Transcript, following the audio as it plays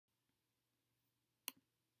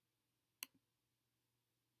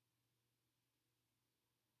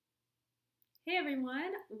Hey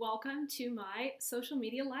everyone, welcome to my social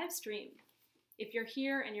media live stream. If you're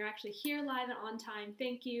here and you're actually here live and on time,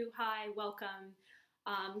 thank you, hi, welcome.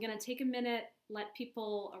 I'm gonna take a minute, let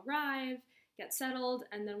people arrive, get settled,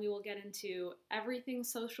 and then we will get into everything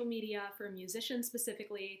social media for musicians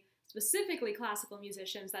specifically classical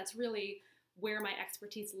musicians. That's really where my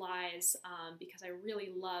expertise lies because I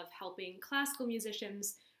really love helping classical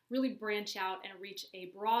musicians really branch out and reach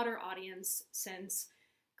a broader audience, since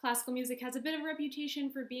classical music has a bit of a reputation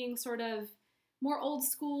for being sort of more old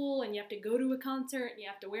school, and you have to go to a concert and you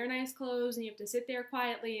have to wear nice clothes and you have to sit there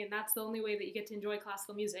quietly, and that's the only way that you get to enjoy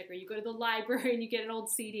classical music. Or you go to the library and you get an old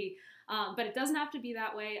CD. But it doesn't have to be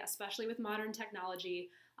that way, especially with modern technology.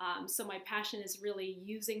 So my passion is really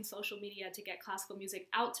using social media to get classical music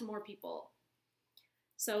out to more people.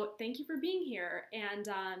 So thank you for being here. And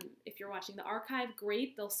if you're watching the archive,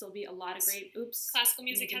 great. There'll still be a lot of great, Classical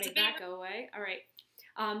music has a make that go away. All right.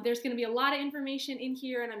 There's going to be a lot of information in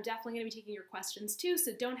here, and I'm definitely going to be taking your questions too,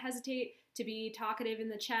 so don't hesitate to be talkative in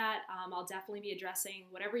the chat. I'll definitely be addressing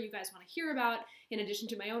whatever you guys want to hear about, in addition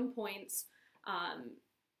to my own points.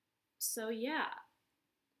 So yeah,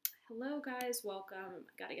 hello guys, welcome.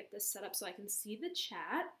 Got to get this set up so I can see the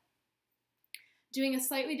chat. Doing a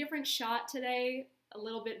slightly different shot today, a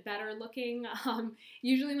little bit better looking.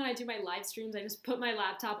 Usually when I do my live streams, I just put my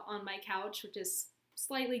laptop on my couch, which is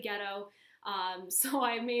slightly ghetto. So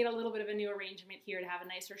I made a little bit of a new arrangement here to have a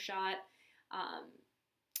nicer shot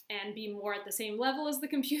and be more at the same level as the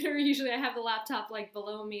computer. Usually I have the laptop like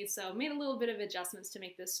below me, so made a little bit of adjustments to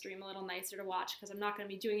make this stream a little nicer to watch, because I'm not going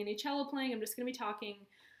to be doing any cello playing, I'm just going to be talking,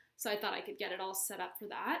 so I thought I could get it all set up for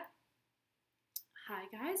that. Hi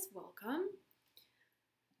guys, welcome.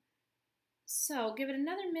 So give it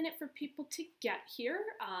another minute for people to get here.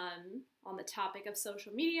 On the topic of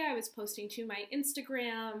social media, I was posting to my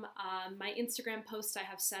Instagram. My Instagram posts I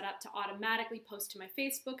have set up to automatically post to my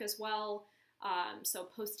Facebook as well. So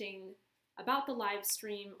posting about the live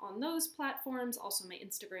stream on those platforms, also my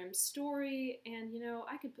Instagram story, and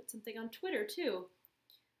I could put something on Twitter too.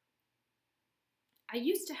 I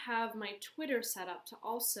used to have my Twitter set up to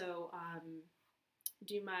also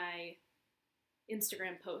do my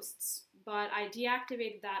Instagram posts, but I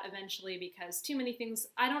deactivated that eventually because too many things.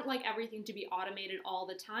 I don't like everything to be automated all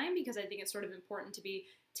the time, because I think it's sort of important to be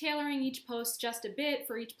tailoring each post just a bit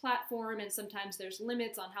for each platform, and sometimes there's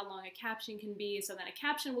limits on how long a caption can be, so then a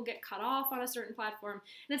caption will get cut off on a certain platform,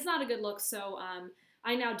 and it's not a good look, so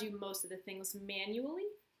I now do most of the things manually.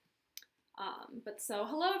 But so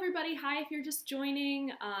hello everybody, hi if you're just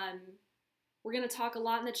joining. We're going to talk a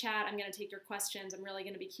lot in the chat. I'm going to take your questions. I'm really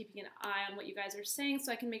going to be keeping an eye on what you guys are saying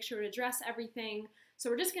so I can make sure to address everything.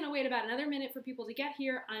 So we're just going to wait about another minute for people to get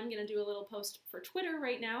here. I'm going to do a little post for Twitter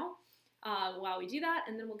right now while we do that,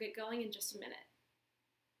 and then we'll get going in just a minute.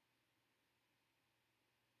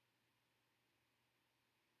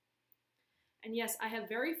 And yes, I have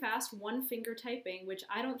very fast one-finger typing, which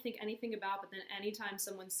I don't think anything about, but then anytime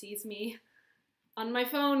someone sees me on my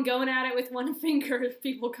phone going at it with one finger,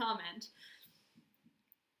 people comment.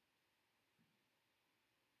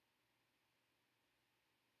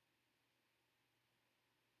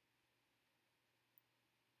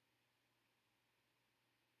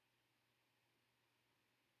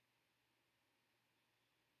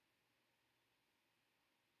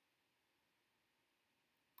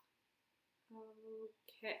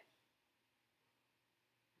 Okay.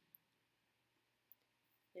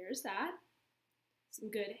 There's that.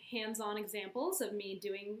 Some good hands-on examples of me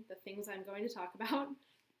doing the things I'm going to talk about.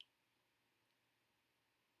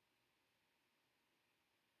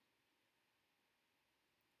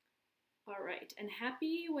 All right, and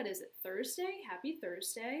happy, what is it, Thursday? Happy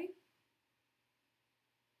Thursday.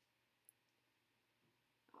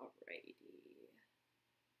 Alrighty.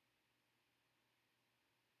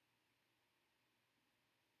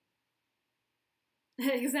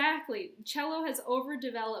 Exactly. Cello has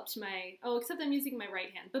overdeveloped except I'm using my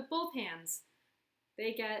right hand, but both hands,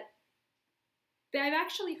 I've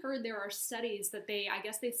actually heard there are studies that I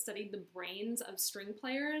guess they studied the brains of string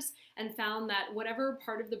players and found that whatever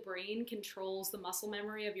part of the brain controls the muscle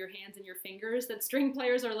memory of your hands and your fingers, that string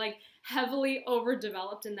players are like heavily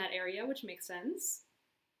overdeveloped in that area, which makes sense.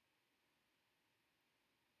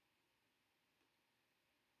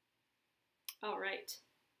 All right.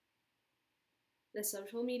 The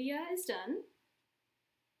social media is done.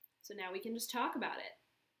 So now we can just talk about it.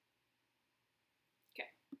 Okay.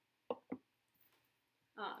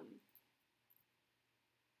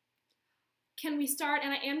 Can we start?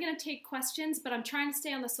 And I am going to take questions, but I'm trying to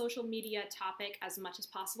stay on the social media topic as much as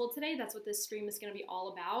possible today. That's what this stream is going to be all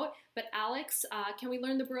about. But Alex, can we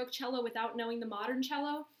learn the Baroque cello without knowing the modern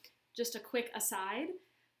cello? just a quick aside.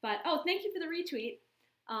 But, oh, thank you for the retweet.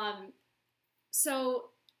 So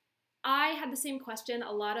I had the same question.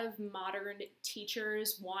 A lot of modern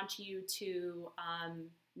teachers want you to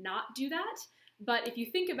not do that. But if you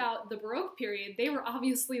think about the Baroque period, they were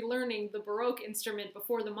obviously learning the Baroque instrument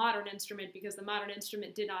before the modern instrument because the modern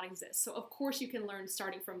instrument did not exist. So of course you can learn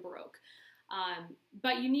starting from Baroque.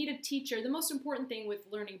 But you need a teacher. The most important thing with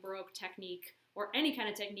learning Baroque technique or any kind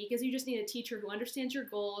of technique is you just need a teacher who understands your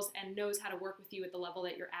goals and knows how to work with you at the level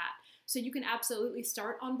that you're at. So you can absolutely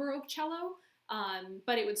start on Baroque cello,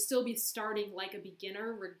 but it would still be starting like a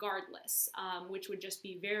beginner regardless, which would just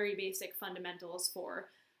be very basic fundamentals for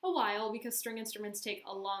a while because string instruments take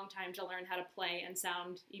a long time to learn how to play and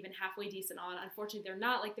sound even halfway decent on. Unfortunately, they're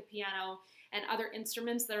not like the piano and other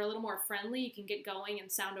instruments that are a little more friendly. You can get going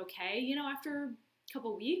and sound okay, you know, after a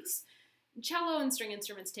couple weeks. Cello and string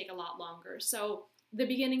instruments take a lot longer. So the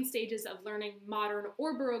beginning stages of learning modern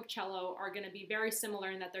or Baroque cello are going to be very similar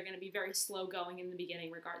in that they're going to be very slow going in the beginning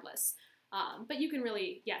regardless. But you can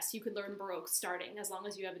really, yes, you could learn Baroque starting as long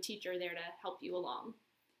as you have a teacher there to help you along.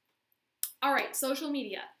 All right, social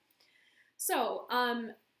media. So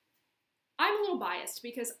I'm a little biased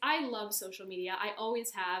because I love social media. I always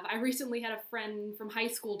have. I recently had a friend from high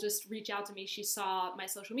school just reach out to me. She saw my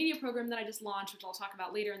social media program that I just launched, which I'll talk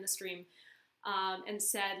about later in the stream, and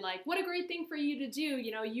said, like, what a great thing for you to do. You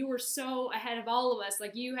know, you were so ahead of all of us.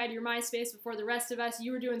 Like, you had your MySpace before the rest of us.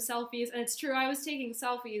 You were doing selfies. And it's true, I was taking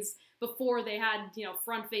selfies before they had, you know,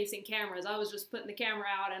 front-facing cameras. I was just putting the camera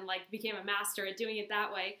out and, like, became a master at doing it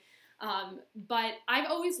that way. But I've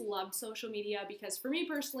always loved social media because for me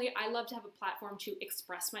personally, I love to have a platform to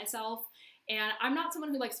express myself. And I'm not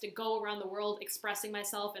someone who likes to go around the world expressing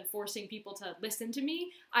myself and forcing people to listen to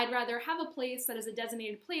me. I'd rather have a place that is a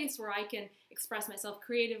designated place where I can express myself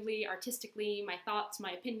creatively, artistically, my thoughts,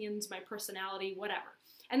 my opinions, my personality, whatever.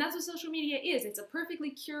 And that's what social media is. It's a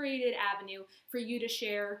perfectly curated avenue for you to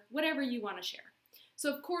share whatever you want to share.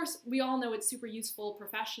 So of course, we all know it's super useful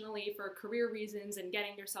professionally for career reasons and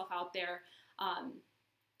getting yourself out there.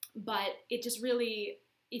 But it just really,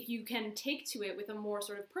 if you can take to it with a more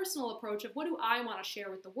sort of personal approach of what do I want to share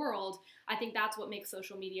with the world, I think that's what makes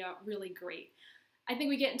social media really great. I think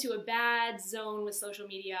we get into a bad zone with social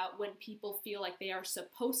media when people feel like they are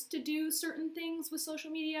supposed to do certain things with social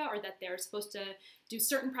media, or that they're supposed to do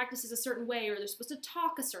certain practices a certain way, or they're supposed to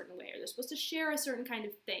talk a certain way, or they're supposed to share a certain kind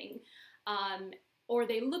of thing. Or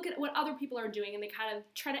they look at what other people are doing and they kind of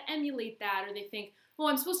try to emulate that, or they think, oh,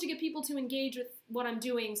 I'm supposed to get people to engage with what I'm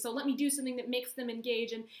doing, so let me do something that makes them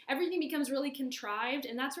engage, and everything becomes really contrived,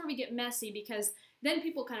 and that's where we get messy, because then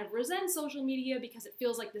people kind of resent social media because it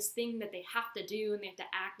feels like this thing that they have to do, and they have to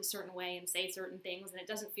act a certain way and say certain things, and it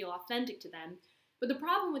doesn't feel authentic to them. But the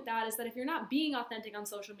problem with that is that if you're not being authentic on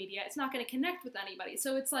social media, it's not going to connect with anybody.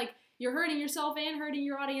 So it's like you're hurting yourself and hurting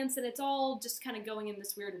your audience, and it's all just kind of going in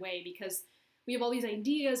this weird way because we have all these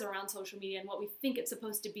ideas around social media and what we think it's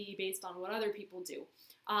supposed to be based on what other people do.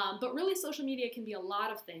 But really, social media can be a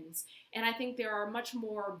lot of things. And I think there are much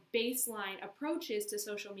more baseline approaches to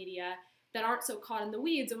social media that aren't so caught in the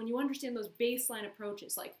weeds. And when you understand those baseline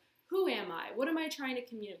approaches, like, who am I? What am I trying to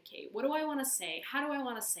communicate? What do I want to say? How do I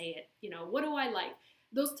want to say it? You know, what do I like?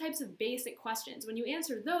 Those types of basic questions. When you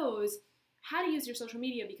answer those, how to use your social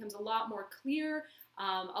media becomes a lot more clear,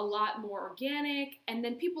 a lot more organic, and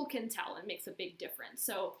then people can tell, and it makes a big difference.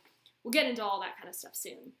 So we'll get into all that kind of stuff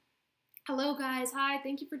soon. Hello guys, hi,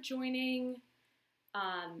 thank you for joining.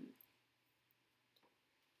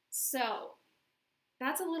 So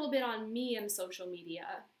that's a little bit on me and social media.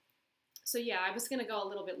 So yeah, I was gonna go a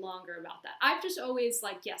little bit longer about that. I've just always,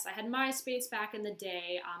 like, yes, I had MySpace back in the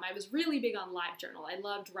day. I was really big on LiveJournal. I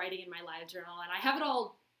loved writing in my LiveJournal, and I have it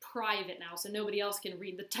all private now, so nobody else can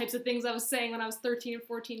read the types of things I was saying when I was 13 and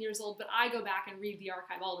 14 years old, but I go back and read the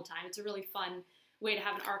archive all the time. It's a really fun way to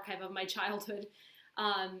have an archive of my childhood.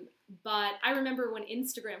 But I remember when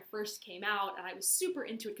Instagram first came out, and I was super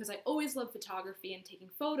into it because I always loved photography and taking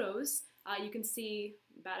photos. You can see,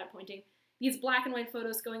 I'm bad at pointing, these black and white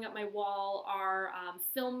photos going up my wall are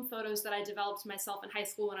film photos that I developed myself in high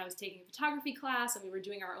school when I was taking a photography class, and we were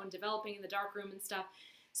doing our own developing in the darkroom and stuff.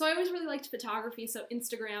 So I always really liked photography, so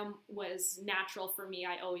Instagram was natural for me.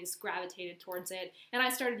 I always gravitated towards it, and I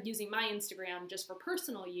started using my Instagram just for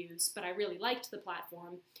personal use, but I really liked the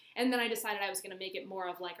platform. And then I decided I was going to make it more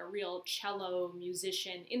of like a real cello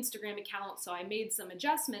musician Instagram account, so I made some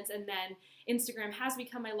adjustments, and then Instagram has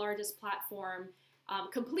become my largest platform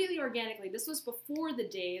completely organically. This was before the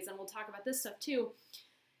days, and we'll talk about this stuff too.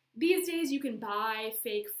 These days you can buy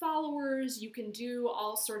fake followers, you can do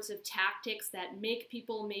all sorts of tactics that make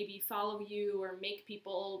people maybe follow you or make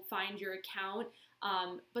people find your account.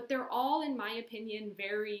 But they're all, in my opinion,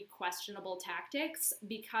 very questionable tactics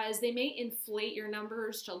because they may inflate your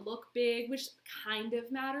numbers to look big, which kind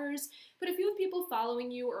of matters. But if you have people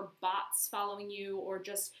following you or bots following you or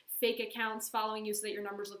just fake accounts following you so that your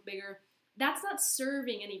numbers look bigger, that's not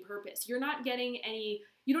serving any purpose. You're not getting any,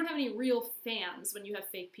 you don't have any real fans when you have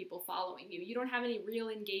fake people following you. You don't have any real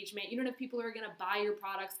engagement. You don't have people who are going to buy your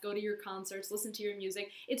products, go to your concerts, listen to your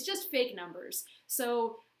music. It's just fake numbers.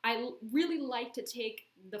 So I really like to take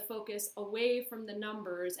the focus away from the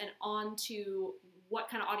numbers and onto what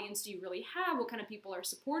kind of audience do you really have, what kind of people are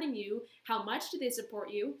supporting you, how much do they support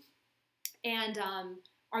you, and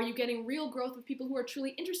are you getting real growth with people who are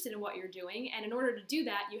truly interested in what you're doing? And in order to do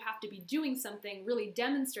that, you have to be doing something, really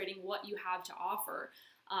demonstrating what you have to offer,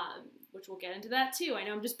 which we'll get into that too. I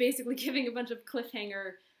know I'm just basically giving a bunch of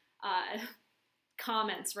cliffhanger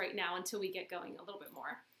comments right now until we get going a little bit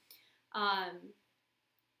more.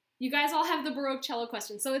 You guys all have the baroque cello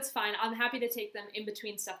questions, so it's fine. I'm happy to take them in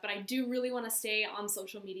between stuff, but I do really want to stay on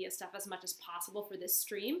social media stuff as much as possible for this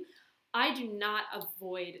stream. I do not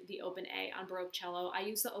avoid the open A on baroque cello. I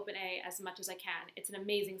use the open A as much as I can. It's an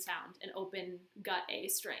amazing sound, an open gut A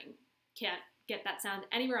string. Can't get that sound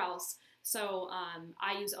anywhere else, so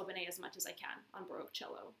I use open A as much as I can on baroque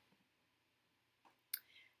cello.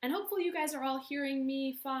 And hopefully you guys are all hearing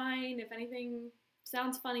me fine. If anything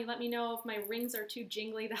sounds funny, let me know. If my rings are too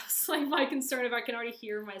jingly, that's like my concern, if I can already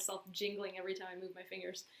hear myself jingling every time I move my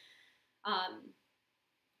fingers.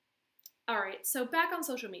 All right, so back on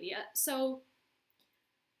social media. So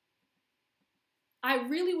I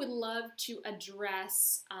really would love to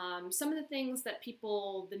address some of the things that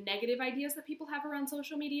people, the negative ideas that people have around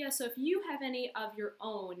social media. So if you have any of your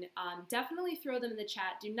own, definitely throw them in the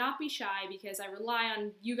chat. Do not be shy because I rely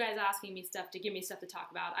on you guys asking me stuff to give me stuff to talk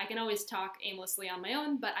about. I can always talk aimlessly on my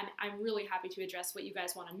own, but I'm really happy to address what you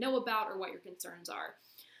guys want to know about or what your concerns are.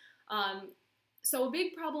 So a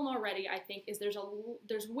big problem already, I think, is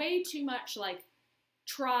there's way too much like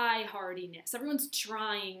try-hardiness. Everyone's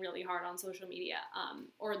trying really hard on social media,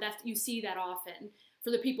 or that you see that often for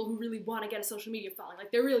the people who really want to get a social media following.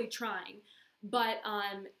 Like they're really trying, but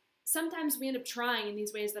sometimes we end up trying in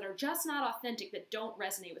these ways that are just not authentic, that don't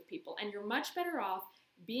resonate with people. And you're much better off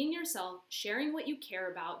being yourself, sharing what you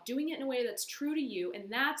care about, doing it in a way that's true to you,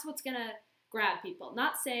 and that's what's gonna grab people.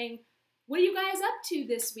 Not saying, what are you guys up to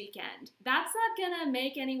this weekend? That's not gonna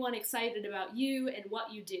make anyone excited about you and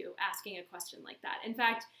what you do, asking a question like that. In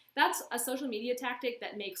fact, that's a social media tactic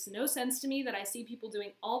that makes no sense to me, that I see people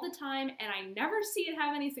doing all the time, and I never see it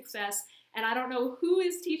have any success, and I don't know who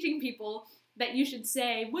is teaching people that you should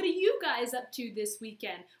say, what are you guys up to this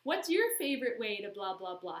weekend? What's your favorite way to blah,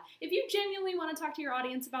 blah, blah? If you genuinely want to talk to your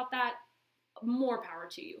audience about that, more power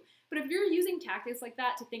to you. But if you're using tactics like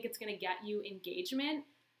that to think it's gonna get you engagement,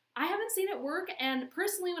 I haven't seen it work, and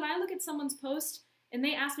personally, when I look at someone's post and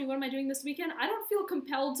they ask me what am I doing this weekend, I don't feel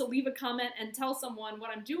compelled to leave a comment and tell someone what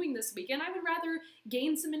I'm doing this weekend. I would rather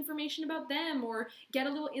gain some information about them or get a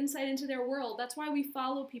little insight into their world. That's why we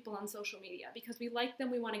follow people on social media, because we like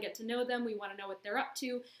them, we want to get to know them, we want to know what they're up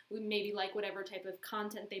to, we maybe like whatever type of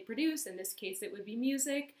content they produce. In this case, it would be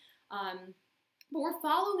music. But we're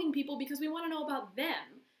following people because we want to know about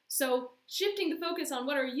them. So shifting the focus on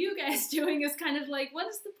what are you guys doing is kind of like, what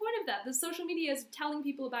is the point of that? The social media is telling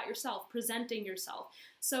people about yourself, presenting yourself.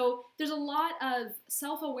 So there's a lot of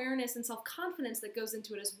self-awareness and self-confidence that goes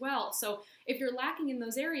into it as well. So if you're lacking in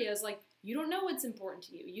those areas, like you don't know what's important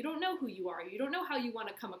to you, you don't know who you are, you don't know how you want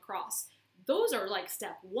to come across, those are like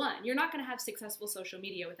step one. You're not going to have successful social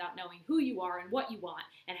media without knowing who you are and what you want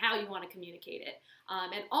and how you want to communicate it.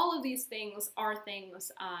 And all of these things are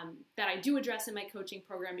things that I do address in my coaching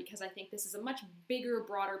program, because I think this is a much bigger,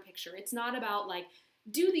 broader picture. It's not about like,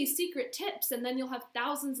 do these secret tips and then you'll have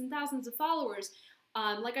thousands and thousands of followers.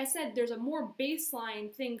 Like I said, there's a more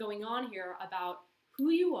baseline thing going on here about who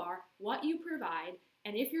you are, what you provide,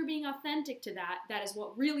 and if you're being authentic to that, that is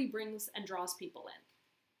what really brings and draws people in.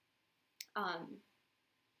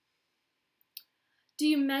 Do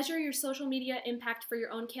you measure your social media impact for your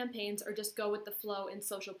own campaigns or just go with the flow in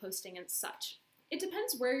social posting and such? It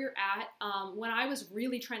depends where you're at. When I was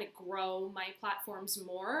really trying to grow my platforms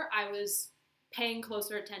more, I was paying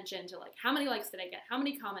closer attention to like, how many likes did I get? How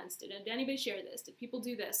many comments? Did anybody share this? Did people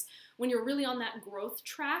do this? When you're really on that growth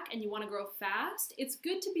track and you want to grow fast, it's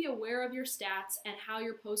good to be aware of your stats and how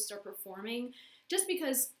your posts are performing, just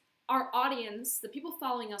because our audience, the people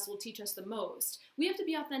following us, will teach us the most. We have to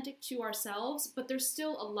be authentic to ourselves, but there's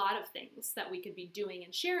still a lot of things that we could be doing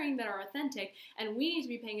and sharing that are authentic, and we need to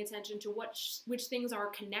be paying attention to which things are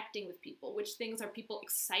connecting with people, which things are people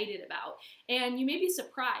excited about. And you may be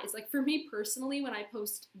surprised, like for me personally, when I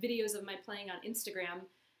post videos of my playing on Instagram,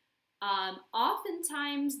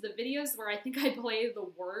 oftentimes the videos where I think I play the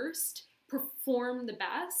worst perform the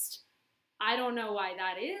best. I don't know why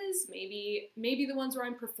that is. Maybe the ones where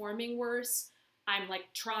I'm performing worse, I'm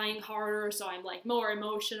like trying harder, so I'm like more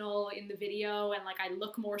emotional in the video and like I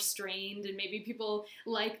look more strained, and maybe people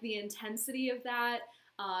like the intensity of that.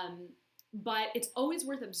 But it's always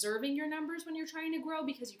worth observing your numbers when you're trying to grow,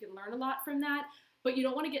 because you can learn a lot from that, but you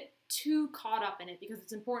don't want to get too caught up in it, because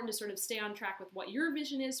it's important to sort of stay on track with what your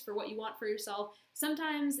vision is for what you want for yourself.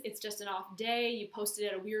 Sometimes it's just an off day, you posted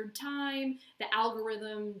at a weird time, the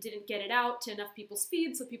algorithm didn't get it out to enough people's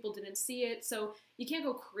feed, so people didn't see it. So you can't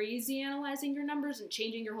go crazy analyzing your numbers and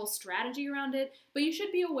changing your whole strategy around it, but you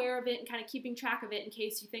should be aware of it and kind of keeping track of it in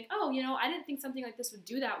case you think, oh, you know, I didn't think something like this would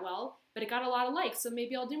do that well, but it got a lot of likes, so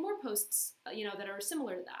maybe I'll do more posts, you know, that are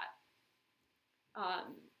similar to that.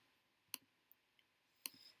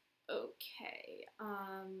 Okay,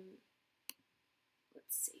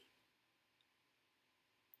 let's see.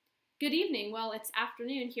 Good evening. Well, it's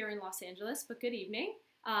afternoon here in Los Angeles, but good evening.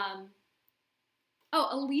 Oh,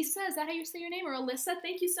 Elisa, is that how you say your name? Or Alyssa?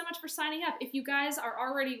 Thank you so much for signing up. If you guys are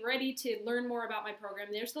already ready to learn more about my program,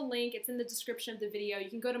 there's the link. It's in the description of the video. You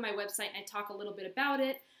can go to my website and I talk a little bit about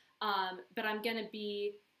it, but I'm going to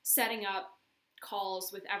be setting up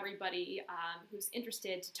calls with everybody who's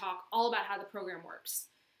interested to talk all about how the program works.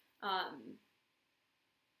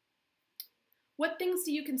 What things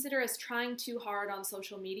do you consider as trying too hard on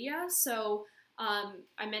social media? So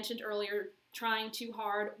I mentioned earlier trying too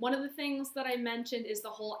hard. One of the things that I mentioned is the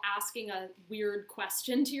whole asking a weird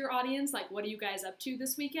question to your audience, like, what are you guys up to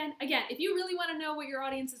this weekend? Again, if you really want to know what your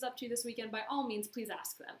audience is up to this weekend, by all means, please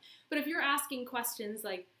ask them. But if you're asking questions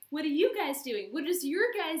like, what are you guys doing? What is your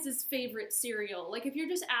guys' favorite cereal? Like, if you're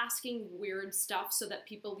just asking weird stuff so that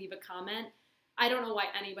people leave a comment, I don't know why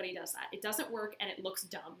anybody does that. It doesn't work and it looks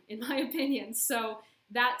dumb, in my opinion. So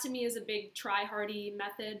that to me is a big try-hardy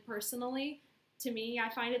method personally. To me, I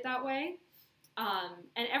find it that way.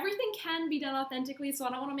 And everything can be done authentically, so I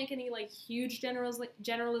don't want to make any like huge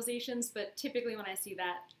generalizations, but typically when I see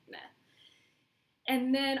that, meh.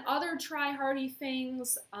 And then other try-hardy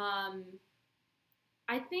things,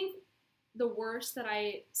 I think the worst that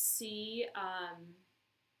I see,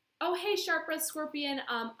 oh, hey, Sharp Breath Scorpion.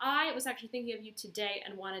 I was actually thinking of you today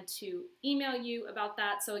and wanted to email you about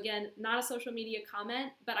that. So again, not a social media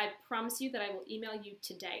comment, but I promise you that I will email you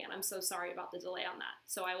today, and I'm so sorry about the delay on that.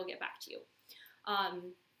 So I will get back to you.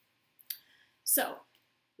 So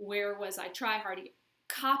where was I? Try hardy.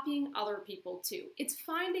 Copying other people too. It's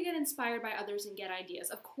fine to get inspired by others and get ideas.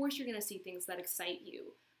 Of course you're going to see things that excite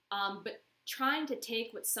you. But trying to take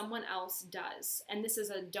what someone else does, and this is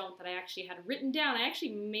a don't that I actually had written down. I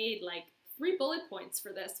actually made like 3 bullet points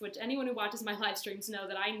for this, which anyone who watches my live streams know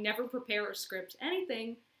that I never prepare or script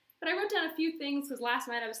anything, but I wrote down a few things because last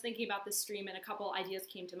night I was thinking about this stream and a couple ideas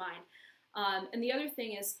came to mind. And the other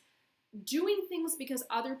thing is doing things because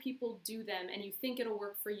other people do them and you think it'll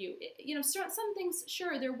work for you. You know, some things,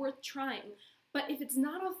 sure, they're worth trying, but if it's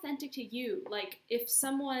not authentic to you, like if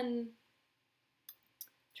someone,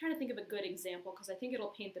 trying to think of a good example because I think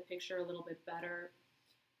it'll paint the picture a little bit better.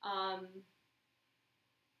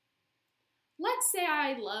 Let's say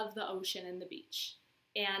I love the ocean and the beach.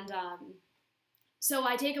 And so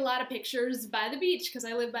I take a lot of pictures by the beach because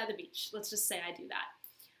I live by the beach. Let's just say I do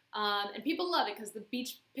that. And people love it because the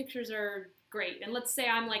beach pictures are great. And let's say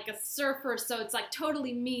I'm like a surfer, so it's like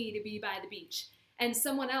totally me to be by the beach. And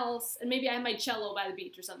someone else, and maybe I have my cello by the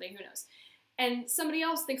beach or something, who knows. And somebody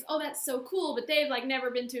else thinks, oh, that's so cool, but they've like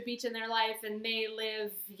never been to a beach in their life and they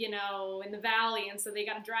live, you know, in the valley, and so they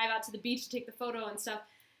got to drive out to the beach to take the photo and stuff.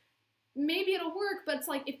 Maybe it'll work, but it's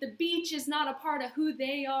like if the beach is not a part of who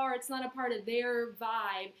they are, it's not a part of their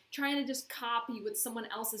vibe, trying to just copy what someone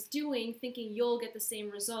else is doing, thinking you'll get the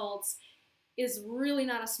same results, is really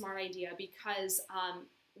not a smart idea, because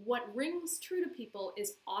what rings true to people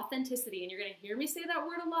is authenticity. And you're going to hear me say that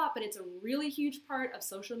word a lot, but it's a really huge part of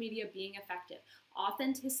social media being effective.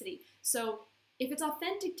 Authenticity. So if it's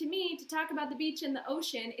authentic to me to talk about the beach and the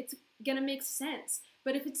ocean, it's going to make sense.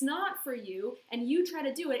 But if it's not for you and you try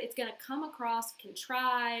to do it, it's going to come across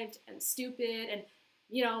contrived and stupid. And,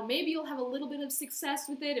 you know, maybe you'll have a little bit of success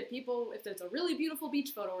with it if there's a really beautiful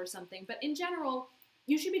beach photo or something. But in general,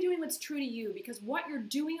 You should be doing what's true to you, because what you're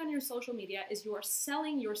doing on your social media is you're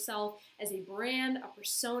selling yourself as a brand, a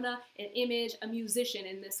persona, an image, a musician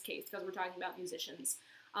in this case, because we're talking about musicians.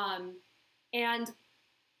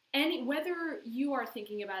 And whether you are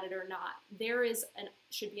thinking about it or not, there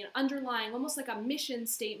should be an underlying, almost like a mission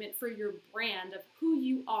statement for your brand of who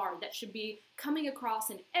you are that should be coming across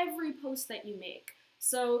in every post that you make.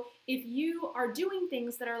 So if you are doing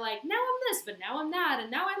things that are like, now I'm this, but now I'm that, and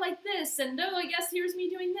now I like this, and oh, I guess here's me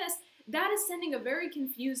doing this, that is sending a very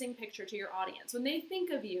confusing picture to your audience. When they think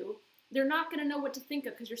of you, they're not going to know what to think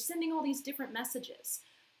of, because you're sending all these different messages.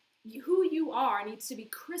 Who you are needs to be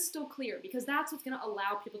crystal clear, because that's what's going to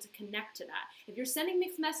allow people to connect to that. If you're sending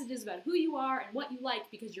mixed messages about who you are and what you like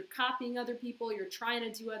because you're copying other people, you're trying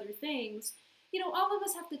to do other things, all of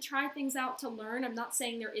us have to try things out to learn. I'm not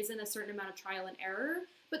saying there isn't a certain amount of trial and error,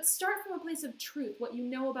 but start from a place of truth, what you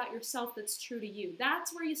know about yourself that's true to you.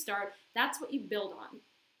 That's where you start. That's what you build on.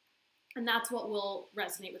 And that's what will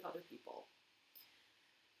resonate with other people.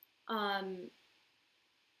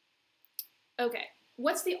 Okay.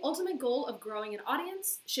 What's the ultimate goal of growing an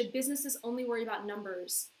audience? Should businesses only worry about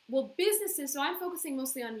numbers? Well, businesses, so I'm focusing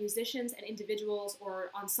mostly on musicians and individuals or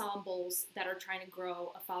ensembles that are trying to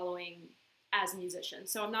grow a following as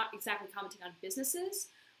musicians. So I'm not exactly commenting on businesses,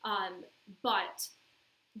 but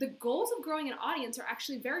the goals of growing an audience are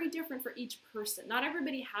actually very different for each person. Not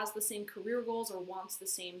everybody has the same career goals or wants the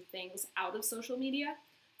same things out of social media.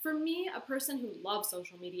 For me, a person who loves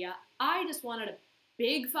social media, I just wanted a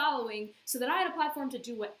big following so that I had a platform to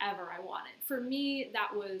do whatever I wanted. For me,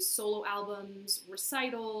 that was solo albums,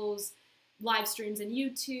 recitals, live streams on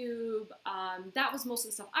YouTube. That was most of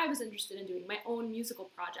the stuff I was interested in doing, my own musical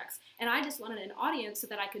projects. And I just wanted an audience so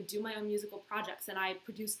that I could do my own musical projects, and I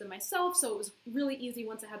produced them myself, so it was really easy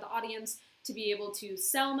once I had the audience to be able to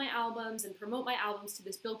sell my albums and promote my albums to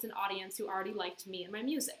this built-in audience who already liked me and my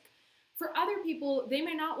music. For other people, they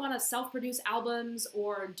may not want to self-produce albums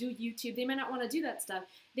or do YouTube. They may not want to do that stuff.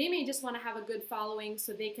 They may just want to have a good following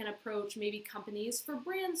so they can approach maybe companies for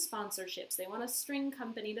brand sponsorships. They want a string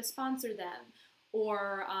company to sponsor them.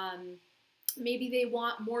 Or maybe they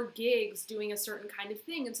want more gigs doing a certain kind of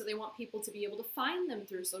thing, and so they want people to be able to find them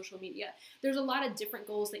through social media. There's a lot of different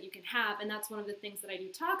goals that you can have, and that's one of the things that I do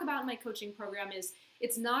talk about in my coaching program is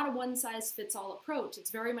it's not a one-size-fits-all approach.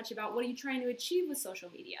 It's very much about what are you trying to achieve with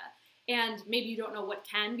social media. And maybe you don't know what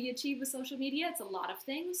can be achieved with social media. It's a lot of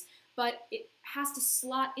things, but it has to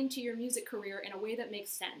slot into your music career in a way that makes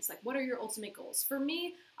sense. Like, what are your ultimate goals? For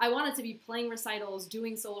me, I wanted to be playing recitals,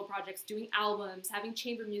 doing solo projects, doing albums, having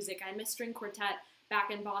chamber music. I had my string quartet back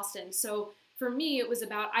in Boston. So for me, it was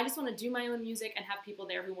about, I just want to do my own music and have people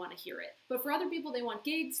there who want to hear it. But for other people, they want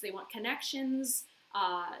gigs, they want connections,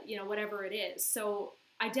 whatever it is. So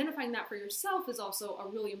identifying that for yourself is also a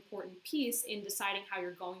really important piece in deciding how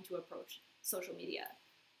you're going to approach social media.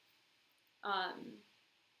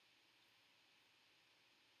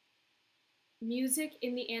 Music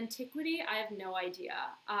in the antiquity, I have no idea.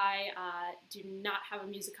 I do not have a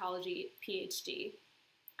musicology PhD.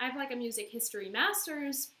 I have like a music history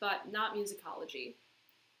master's, but not musicology.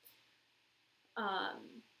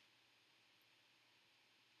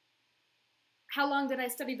 How long did I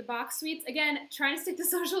study the Bach suites? Again, trying to stick to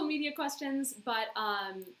social media questions, but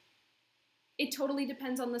it totally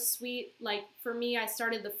depends on the suite. Like for me, I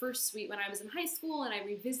started the first suite when I was in high school, and I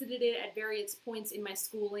revisited it at various points in my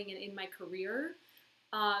schooling and in my career.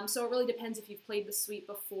 So it really depends if you've played the suite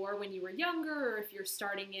before when you were younger, or if you're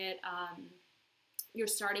starting it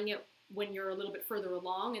when you're a little bit further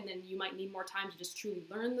along, and then you might need more time to just truly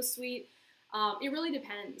learn the suite. It really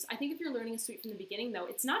depends. I think if you're learning a suite from the beginning, though,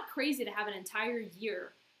 it's not crazy to have an entire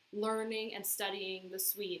year learning and studying the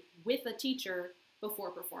suite with a teacher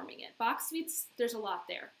before performing it. Bach suites, there's a lot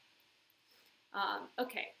there.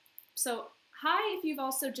 Okay, so hi, if you've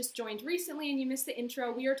also just joined recently and you missed the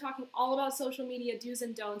intro, we are talking all about social media do's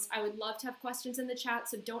and don'ts. I would love to have questions in the chat,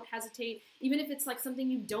 so don't hesitate. Even if it's like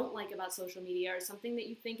something you don't like about social media or something that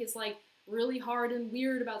you think is like really hard and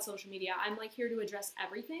weird about social media, I'm like here to address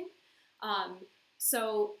everything.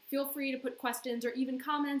 So feel free to put questions or even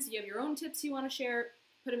comments. If you have your own tips you want to share,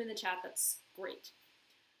 put them in the chat. That's great.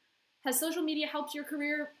 Has social media helped your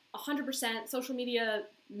career? 100%. Social media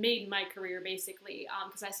made my career basically,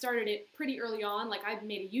 because I started it pretty early on. Like I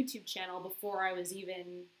made a YouTube channel before I was even,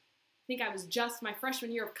 I think I was just my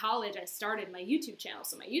freshman year of college, I started my YouTube channel.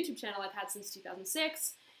 So my YouTube channel I've had since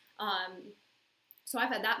 2006. So I've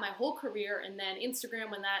had that my whole career, and then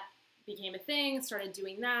Instagram, when that became a thing, started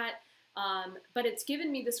doing that. But it's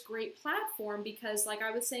given me this great platform because, like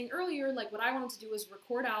I was saying earlier, like what I wanted to do was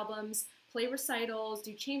record albums, play recitals,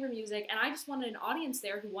 do chamber music, and I just wanted an audience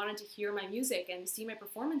there who wanted to hear my music and see my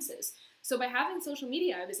performances. So by having social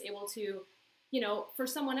media, I was able to, for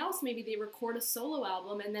someone else, maybe they record a solo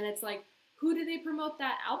album and then it's like, who do they promote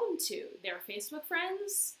that album to? Their Facebook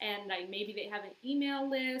friends, and like maybe they have an email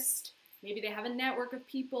list, maybe they have a network of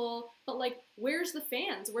people, but like, where's the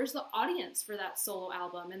fans? Where's the audience for that solo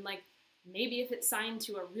album? And like, maybe if it's signed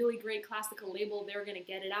to a really great classical label, they're gonna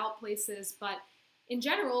get it out places, but in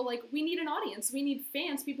general, like, we need an audience. We need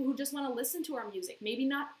fans, people who just want to listen to our music. Maybe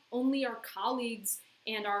not only our colleagues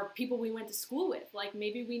and our people we went to school with. Like,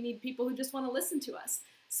 maybe we need people who just want to listen to us.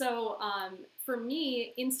 So for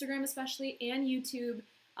me, Instagram especially, and YouTube,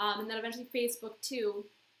 and then eventually Facebook too,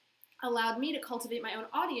 allowed me to cultivate my own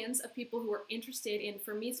audience of people who are interested in,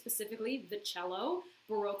 for me specifically, the cello,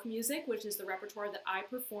 baroque music, which is the repertoire that I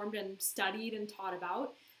performed and studied and taught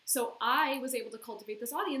about. So I was able to cultivate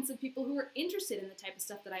this audience of people who were interested in the type of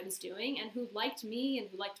stuff that I was doing and who liked me and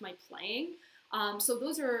who liked my playing. So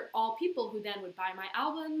those are all people who then would buy my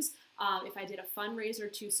albums. If I did a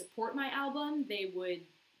fundraiser to support my album, they would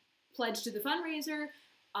pledge to the fundraiser.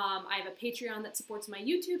 I have a Patreon that supports my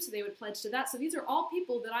YouTube, so they would pledge to that. So these are all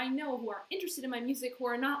people that I know who are interested in my music, who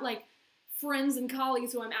are not like friends and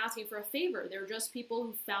colleagues who I'm asking for a favor. They're just people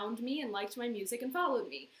who found me and liked my music and followed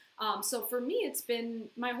me. So for me, it's been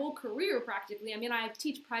my whole career practically. I mean, I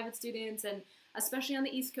teach private students, and especially on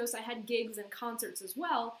the East Coast, I had gigs and concerts as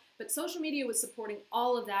well, but social media was supporting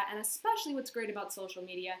all of that, and especially what's great about social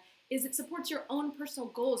media is it supports your own personal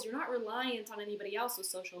goals. You're not reliant on anybody else with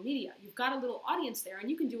social media. You've got a little audience there, and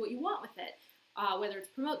you can do what you want with it, whether it's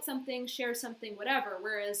promote something, share something, whatever,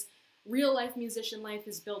 whereas real life musician life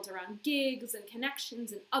is built around gigs and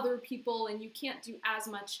connections and other people, and you can't do as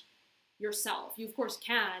much yourself. You of course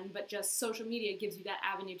can, but just social media gives you that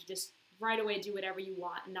avenue to just right away do whatever you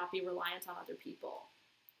want and not be reliant on other people.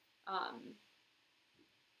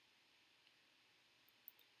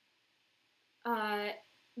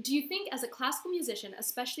 Do you think as a classical musician,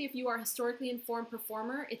 especially if you are a historically informed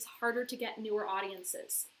performer, it's harder to get newer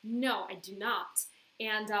audiences? No, I do not.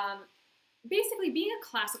 And basically, being a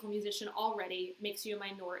classical musician already makes you a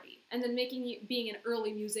minority. And then being an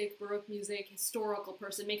early music, baroque music, historical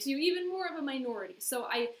person makes you even more of a minority. So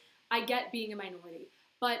I get being a minority.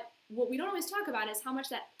 But what we don't always talk about is how much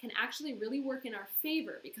that can actually really work in our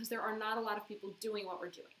favor, because there are not a lot of people doing what we're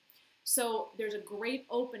doing. So there's a great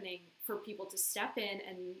opening for people to step in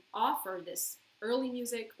and offer this early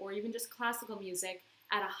music or even just classical music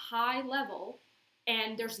at a high level,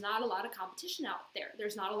 and there's not a lot of competition out there.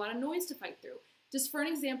 There's not a lot of noise to fight through. Just for an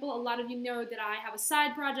example, a lot of you know that I have a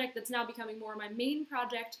side project that's now becoming more my main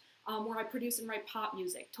project, where I produce and write pop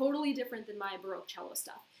music, totally different than my baroque cello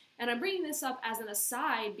stuff. And I'm bringing this up as an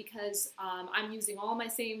aside because I'm using all my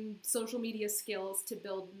same social media skills to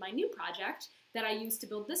build my new project that I used to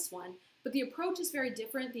build this one. But the approach is very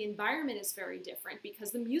different, the environment is very different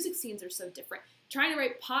because the music scenes are so different. Trying to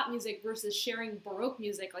write pop music versus sharing baroque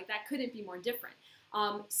music, like that couldn't be more different.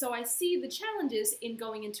 So I see the challenges in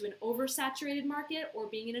going into an oversaturated market or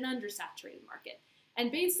being in an undersaturated market.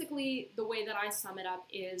 And basically the way that I sum it up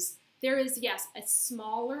is there is, yes, a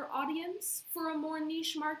smaller audience for a more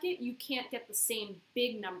niche market. You can't get the same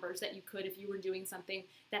big numbers that you could if you were doing something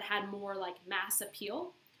that had more like mass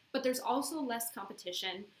appeal. But there's also less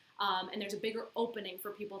competition. And there's a bigger opening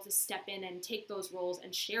for people to step in and take those roles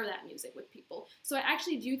and share that music with people. So I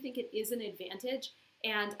actually do think it is an advantage.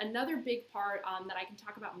 And another big part that I can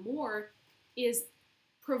talk about more is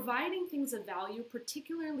providing things of value,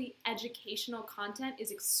 particularly educational content,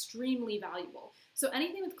 is extremely valuable. So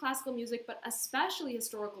anything with classical music, but especially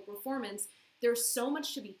historical performance, there's so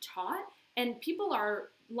much to be taught, and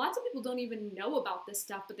lots of people don't even know about this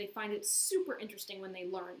stuff, but they find it super interesting when they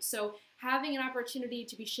learn. So having an opportunity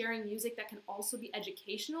to be sharing music that can also be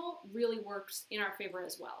educational really works in our favor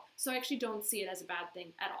as well. So I actually don't see it as a bad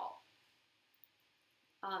thing at all.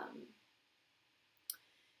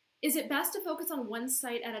 Is it best to focus on one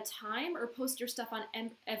site at a time or post your stuff on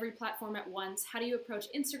every platform at once? How do you approach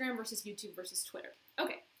Instagram versus YouTube versus Twitter?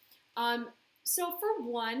 Okay. So for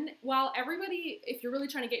one, while everybody, if you're really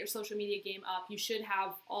trying to get your social media game up, you should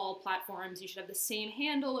have all platforms. You should have the same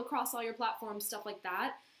handle across all your platforms, stuff like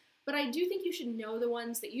that. But I do think you should know the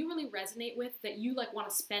ones that you really resonate with, that you like want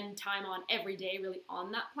to spend time on every day really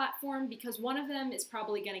on that platform, because one of them is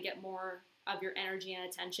probably going to get more of your energy and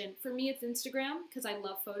attention. For me, it's Instagram because I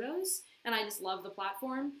love photos and I just love the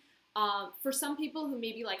platform. For some people who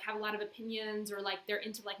maybe like have a lot of opinions or like they're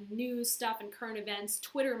into like news stuff and current events,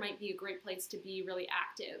 Twitter might be a great place to be really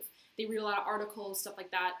active. they read a lot of articles, stuff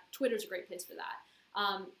like that. Twitter's a great place for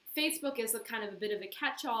that. Facebook is a kind of a bit of a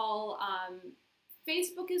catch-all.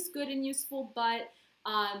 Facebook is good and useful, but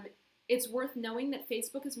it's worth knowing that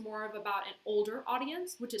Facebook is more of about an older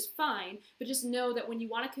audience, which is fine, but just know that when you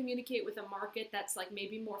want to communicate with a market that's like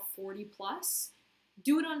maybe more 40 plus,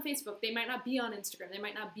 do it on Facebook. They might not be on Instagram. They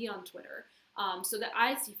might not be on Twitter. So that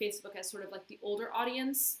I see Facebook as sort of like the older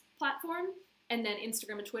audience platform, and then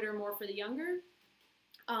Instagram and Twitter more for the younger.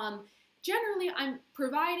 Generally, I'm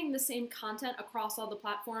providing the same content across all the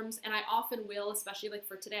platforms, and I often will, especially like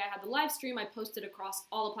for today, I had the live stream, I posted across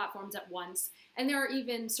all the platforms at once, and there are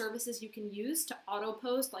even services you can use to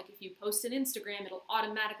auto-post, like if you post an Instagram, it'll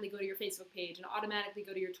automatically go to your Facebook page and automatically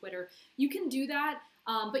go to your Twitter. You can do that,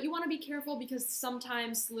 but you want to be careful because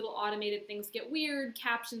sometimes little automated things get weird,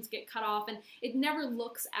 captions get cut off, and it never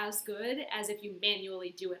looks as good as if you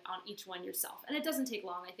manually do it on each one yourself. And it doesn't take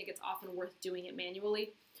long. I think it's often worth doing it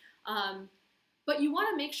manually. But you want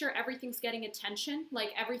to make sure everything's getting attention, like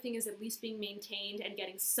everything is at least being maintained and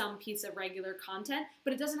getting some piece of regular content,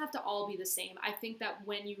 but it doesn't have to all be the same. I think that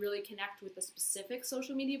when you really connect with a specific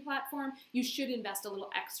social media platform, you should invest a little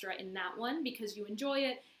extra in that one because you enjoy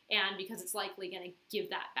it and because it's likely going to give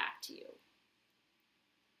that back to you.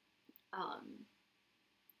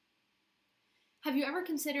 Have you ever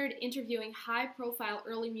considered interviewing high-profile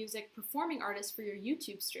early music performing artists for your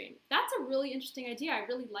YouTube stream? That's a really interesting idea. I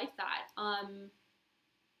really like that. I've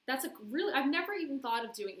never even thought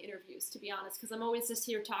of doing interviews, to be honest, because I'm always just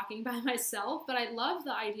here talking by myself, but I love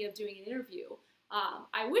the idea of doing an interview.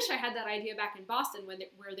 I wish I had that idea back in Boston where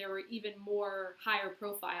there were even more higher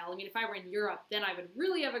profile. I mean, if I were in Europe, then I would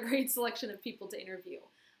really have a great selection of people to interview.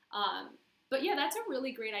 But yeah, that's a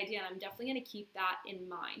really great idea, and I'm definitely going to keep that in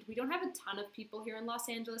mind. We don't have a ton of people here in Los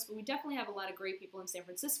Angeles, but we definitely have a lot of great people in San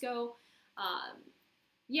Francisco.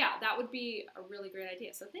 Yeah, that would be a really great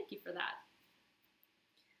idea, so thank you for that.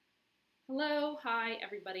 Hello, hi,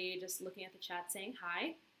 everybody, just looking at the chat saying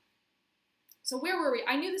hi. So where were we?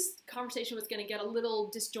 I knew this conversation was going to get a little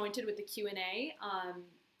disjointed with the Q&A,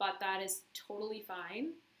 but that is totally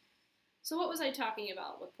fine. So what was I talking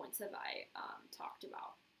about? What points have I talked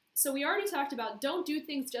about? So we already talked about don't do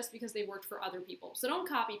things just because they worked for other people. So don't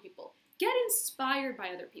copy people. Get inspired by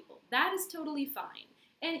other people. That is totally fine.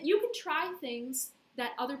 And you can try things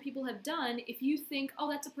that other people have done if you think, oh,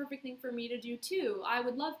 that's a perfect thing for me to do too. I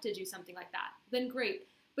would love to do something like that. Then great.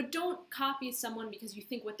 But don't copy someone because you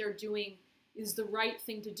think what they're doing is the right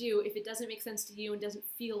thing to do if it doesn't make sense to you and doesn't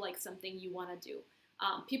feel like something you want to do.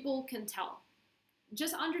 People can tell.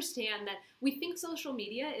 Just understand that we think social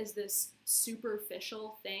media is this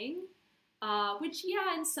superficial thing, which,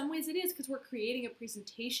 yeah, in some ways it is because we're creating a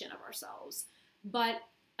presentation of ourselves. But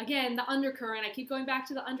again, the undercurrent, I keep going back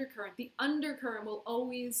to the undercurrent will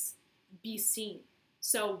always be seen.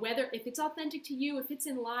 So if it's authentic to you, if it's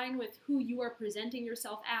in line with who you are presenting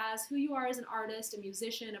yourself as, who you are as an artist, a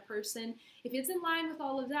musician, a person, if it's in line with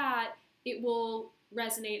all of that, it will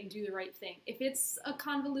resonate and do the right thing. If it's a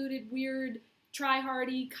convoluted, weird,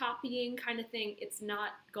 try-hardy, copying kind of thing, it's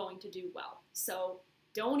not going to do well. So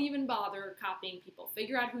don't even bother copying people.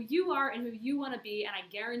 Figure out who you are and who you want to be, and I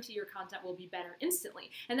guarantee your content will be better instantly.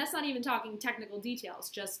 And that's not even talking technical details,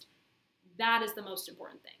 just that is the most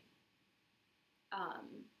important thing.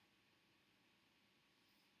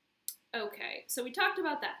 Okay, so we talked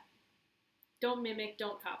about that. Don't mimic,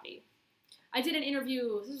 don't copy. I did an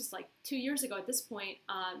interview, this was like 2 years ago at this point,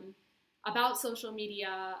 about social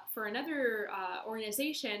media for another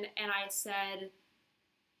organization, and I said,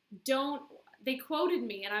 they quoted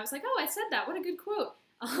me, and I was like, oh, I said that, what a good quote.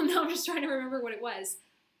 Now I'm just trying to remember what it was.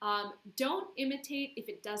 Don't imitate if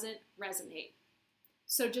it doesn't resonate.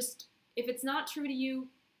 So just, if it's not true to you,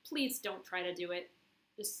 please don't try to do it.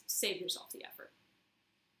 Just save yourself the effort.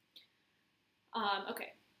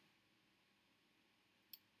 Okay.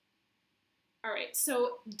 All right,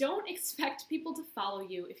 so don't expect people to follow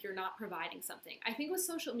you if you're not providing something. I think with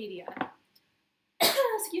social media,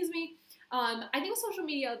 excuse me, I think with social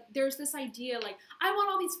media, there's this idea like, I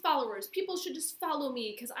want all these followers. People should just follow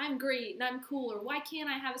me because I'm great and I'm cool, or why can't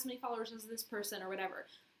I have as many followers as this person or whatever.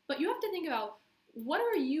 But you have to think about, what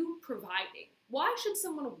are you providing? Why should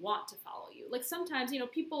someone want to follow you? Like sometimes,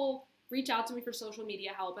 people reach out to me for social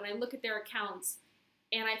media help and I look at their accounts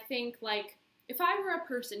and I think like, if I were a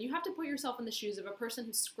person, you have to put yourself in the shoes of a person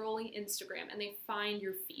who's scrolling Instagram and they find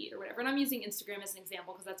your feed or whatever. And I'm using Instagram as an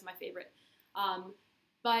example because that's my favorite.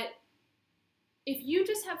 But if you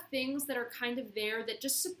just have things that are kind of there that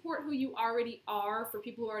just support who you already are for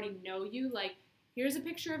people who already know you, like, here's a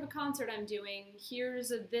picture of a concert I'm doing,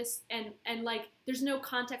 here's a this, and like, there's no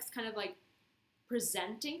context kind of like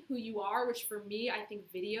presenting who you are, which for me, I think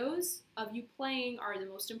videos of you playing are the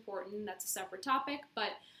most important. That's a separate topic, but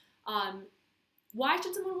why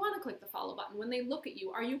should someone want to click the follow button when they look at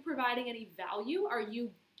you? Are you providing any value? Are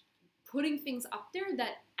you putting things up there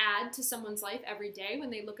that add to someone's life every day when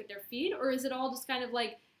they look at their feed? Or is it all just kind of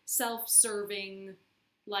like self-serving,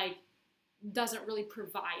 like doesn't really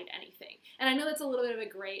provide anything? And I know that's a little bit of a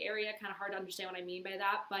gray area, kind of hard to understand what I mean by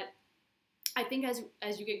that, but I think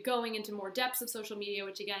as you get going into more depths of social media,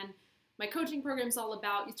 which again, my coaching program is all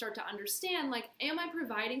about, you start to understand, like, am I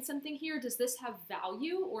providing something here? Does this have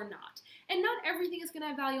value or not? And not everything is going to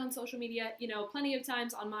have value on social media. You know, plenty of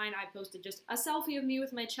times on mine, I posted just a selfie of me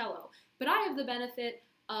with my cello. But I have the benefit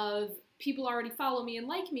of people already follow me and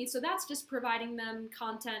like me, so that's just providing them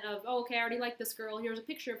content of, oh, okay, I already like this girl, here's a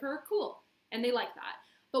picture of her, cool. And they like that.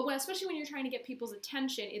 But especially when you're trying to get people's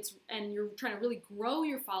attention, and you're trying to really grow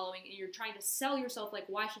your following, and you're trying to sell yourself, like,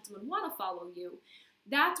 why should someone want to follow you?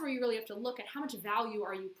 That's where you really have to look at how much value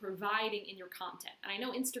are you providing in your content. And I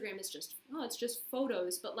know Instagram is just, oh, it's just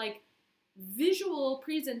photos, but like visual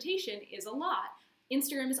presentation is a lot.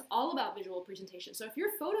 Instagram is all about visual presentation. So if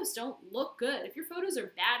your photos don't look good, if your photos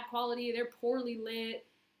are bad quality, they're poorly lit,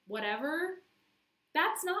 whatever,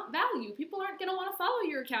 that's not value. People aren't going to want to follow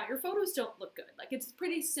your account. Your photos don't look good. Like, it's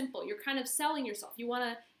pretty simple. You're kind of selling yourself. You want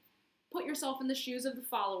to put yourself in the shoes of the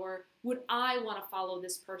follower. Would I want to follow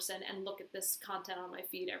this person and look at this content on my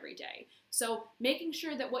feed every day? So making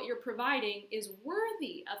sure that what you're providing is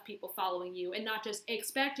worthy of people following you, and not just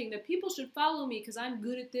expecting that people should follow me because I'm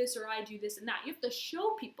good at this or I do this and that. You have to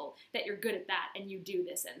show people that you're good at that and you do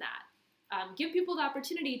this and that. Give people the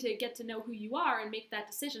opportunity to get to know who you are and make that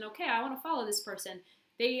decision. Okay, I want to follow this person.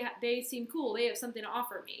 They seem cool. They have something to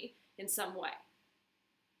offer me in some way.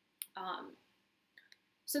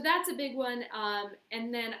 So that's a big one.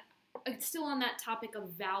 And then still on that topic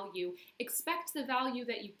of value, expect the value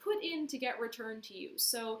that you put in to get returned to you.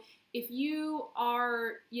 So if you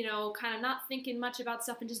are, you know, kind of not thinking much about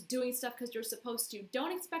stuff and just doing stuff because you're supposed to,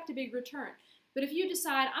 don't expect a big return. But if you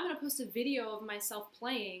decide, I'm going to post a video of myself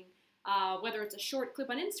playing, whether it's a short clip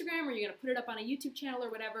on Instagram or you're going to put it up on a YouTube channel or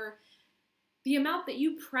whatever, the amount that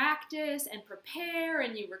you practice and prepare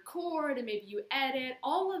and you record and maybe you edit,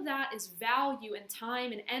 all of that is value and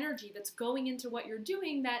time and energy that's going into what you're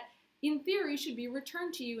doing that in theory should be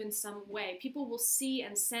returned to you in some way. People will see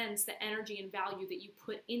and sense the energy and value that you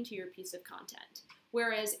put into your piece of content.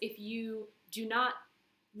 Whereas if you do not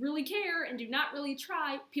really care and do not really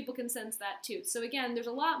try, people can sense that too. So again, there's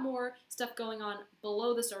a lot more stuff going on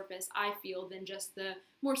below the surface, I feel, than just the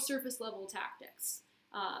more surface level tactics.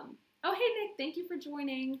 Oh, hey, Nick, thank you for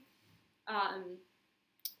joining.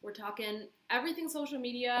 We're talking everything social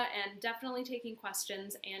media and definitely taking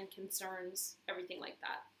questions and concerns, everything like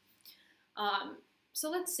that. So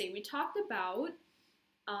let's see, we talked about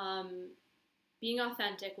being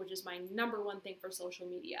authentic, which is my number one thing for social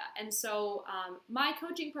media. And so my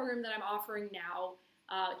coaching program that I'm offering now,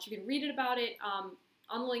 you can read about it on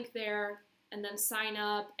the link there and then sign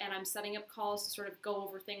up, and I'm setting up calls to sort of go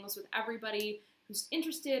over things with everybody who's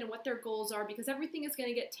interested and what their goals are, because everything is going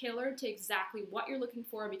to get tailored to exactly what you're looking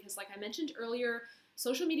for, because like I mentioned earlier,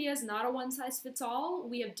 social media is not a one-size-fits-all.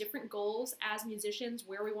 We have different goals as musicians,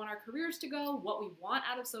 where we want our careers to go, what we want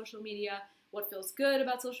out of social media, what feels good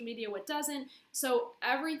about social media, what doesn't. So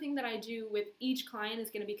everything that I do with each client is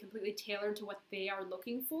going to be completely tailored to what they are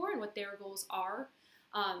looking for and what their goals are.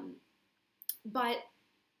 But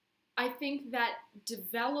I think that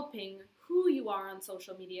developing who you are on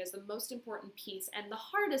social media is the most important piece and the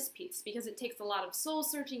hardest piece, because it takes a lot of soul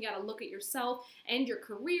searching. You got to look at yourself and your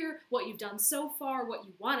career, what you've done so far, what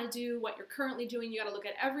you want to do, what you're currently doing. You got to look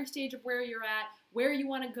at every stage of where you're at, where you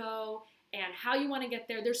want to go, and how you want to get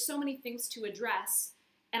there. There's so many things to address,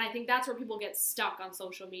 and I think that's where people get stuck on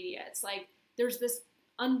social media. It's like there's this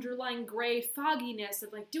underlying gray fogginess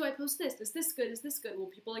of like, do I post this? Is this good? Is this good? Will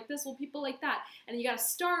people like this? Will people like that? And you got to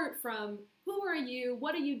start from who are you?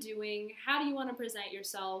 What are you doing? How do you want to present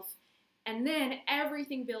yourself? And then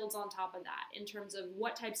everything builds on top of that in terms of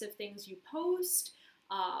what types of things you post,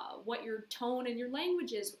 what your tone and your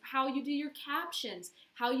language is, how you do your captions,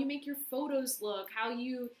 how you make your photos look, how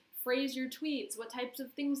you phrase your tweets, what types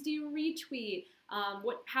of things do you retweet,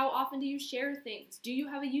 how often do you share things? Do you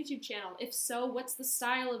have a YouTube channel? If so, what's the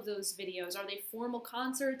style of those videos? Are they formal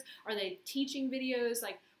concerts? Are they teaching videos?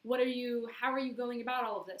 Like, how are you going about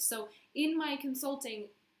all of this? So in my consulting,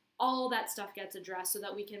 all that stuff gets addressed so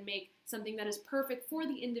that we can make something that is perfect for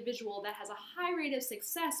the individual, that has a high rate of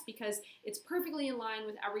success because it's perfectly in line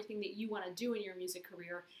with everything that you want to do in your music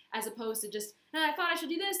career, as opposed to just, I thought I should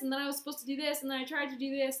do this, and then I was supposed to do this, and then I tried to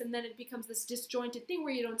do this, and then it becomes this disjointed thing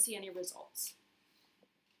where you don't see any results.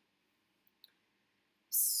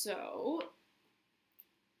 So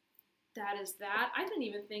that is that. I didn't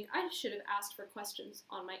even think I should have asked for questions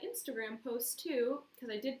on my Instagram post too,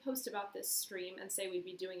 because I did post about this stream and say we'd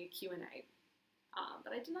be doing a Q&A.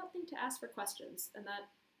 But I did not think to ask for questions, and that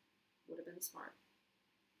would have been smart.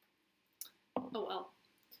 Oh well.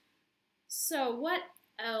 So what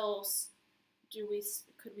else could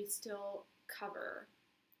we still cover?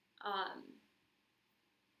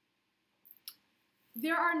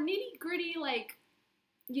 There are nitty-gritty, like,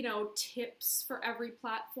 you know, tips for every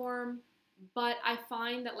platform, but I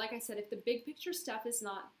find that, like I said, if the big picture stuff is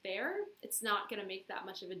not there, it's not going to make that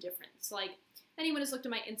much of a difference. Like, anyone who's looked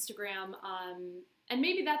at my Instagram, and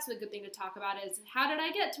maybe that's a good thing to talk about, is how did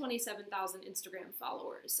I get 27,000 Instagram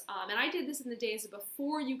followers? And I did this in the days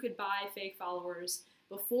before you could buy fake followers,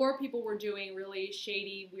 before people were doing really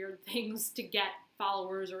shady, weird things to get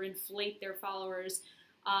followers or inflate their followers.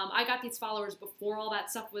 I got these followers before all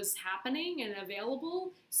that stuff was happening and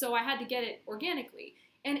available, so I had to get it organically.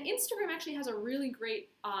 And Instagram actually has a really great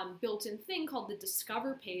built-in thing called the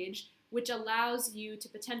Discover page, which allows you to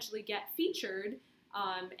potentially get featured.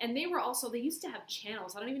 And they used to have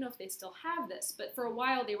channels. I don't even know if they still have this, but for a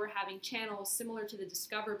while they were having channels similar to the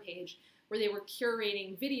Discover page where they were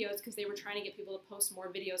curating videos because they were trying to get people to post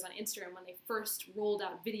more videos on Instagram when they first rolled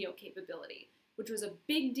out video capability, which was a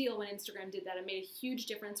big deal when Instagram did that. It made a huge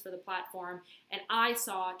difference for the platform, and I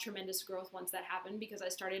saw tremendous growth once that happened because I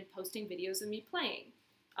started posting videos of me playing.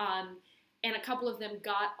 And a couple of them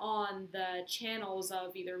got on the channels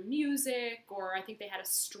of either music, or I think they had a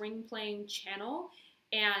string playing channel,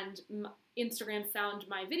 and Instagram found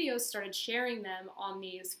my videos, started sharing them on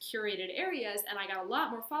these curated areas, and I got a lot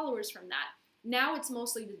more followers from that. Now it's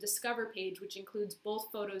mostly the Discover page, which includes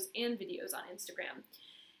both photos and videos on Instagram.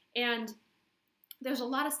 And there's a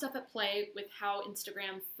lot of stuff at play with how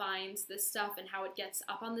Instagram finds this stuff and how it gets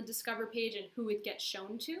up on the Discover page and who it gets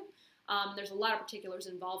shown to. There's a lot of particulars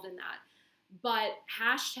involved in that. But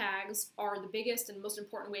hashtags are the biggest and most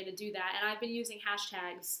important way to do that. And I've been using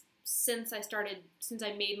hashtags since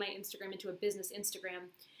I made my Instagram into a business Instagram.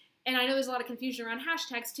 And I know there's a lot of confusion around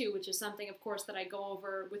hashtags too, which is something, of course, that I go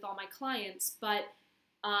over with all my clients. But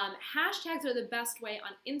hashtags are the best way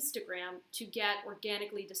on Instagram to get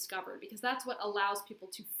organically discovered, because that's what allows people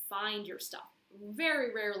to find your stuff.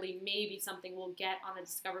 Very rarely, maybe something will get on a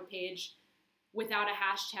Discover page without a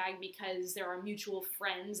hashtag because there are mutual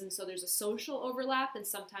friends, and so there's a social overlap, and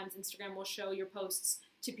sometimes Instagram will show your posts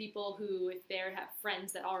to people who, if they have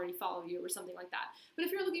friends that already follow you or something like that. But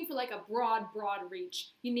if you're looking for like a broad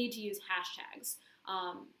reach, you need to use hashtags.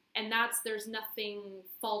 And there's nothing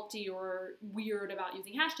faulty or weird about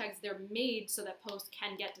using hashtags. They're made so that posts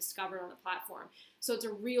can get discovered on the platform. So it's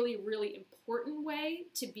a really, really important way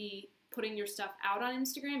to be putting your stuff out on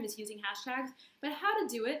Instagram, is using hashtags. But how to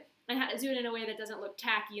do it, and how to do it in a way that doesn't look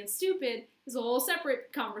tacky and stupid, is a whole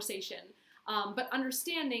separate conversation. But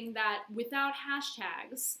understanding that without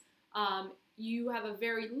hashtags, you have a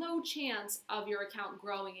very low chance of your account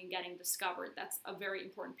growing and getting discovered. That's a very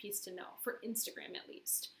important piece to know, for Instagram at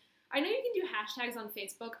least. I know you can do hashtags on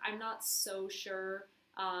Facebook. I'm not so sure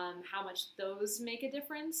how much those make a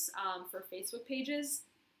difference for Facebook pages,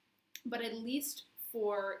 but at least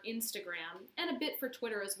for Instagram, and a bit for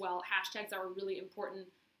Twitter as well, hashtags are a really important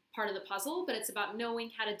part of the puzzle, but it's about knowing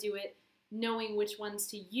how to do it, knowing which ones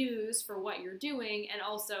to use for what you're doing, and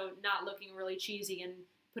also not looking really cheesy and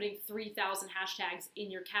putting 3,000 hashtags in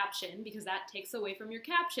your caption, because that takes away from your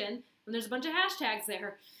caption when there's a bunch of hashtags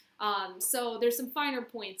there. So there's some finer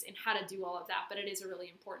points in how to do all of that, but it is a really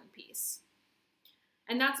important piece.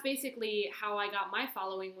 And that's basically how I got my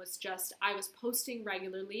following, was just I was posting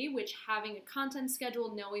regularly, which having a content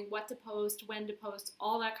schedule, knowing what to post, when to post,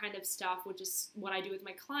 all that kind of stuff, which is what I do with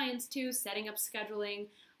my clients too, setting up scheduling,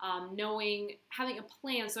 having a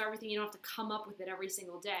plan so everything, you don't have to come up with it every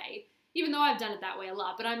single day. Even though I've done it that way a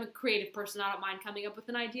lot, but I'm a creative person. I don't mind coming up with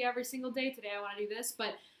an idea every single day. Today I want to do this,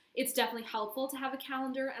 but it's definitely helpful to have a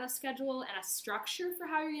calendar and a schedule and a structure for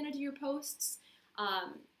how you're going to do your posts.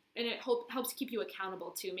 And it helps keep you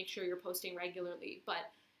accountable too, make sure you're posting regularly.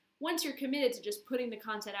 But once you're committed to just putting the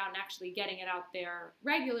content out and actually getting it out there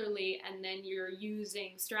regularly, and then you're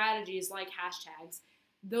using strategies like hashtags,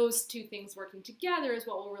 those two things working together is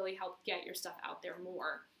what will really help get your stuff out there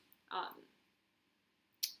more.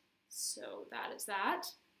 So that is that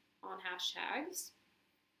on hashtags.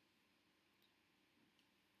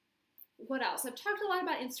 What else? I've talked a lot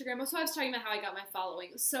about Instagram. So I was talking about how I got my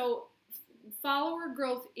following. So follower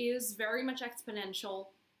growth is very much exponential.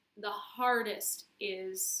 The hardest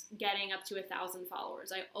is getting up to 1,000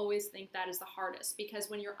 followers. I always think that is the hardest, because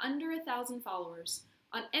when you're under 1,000 followers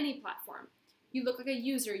on any platform, you look like a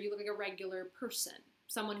user, you look like a regular person.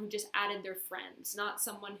 someone who just added their friends, not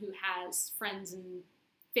someone who has friends and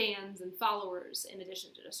fans and followers in addition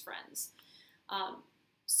to just friends.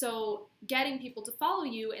 So getting people to follow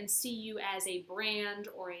you and see you as a brand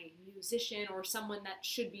or a musician or someone that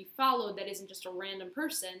should be followed that isn't just a random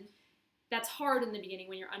person, that's hard in the beginning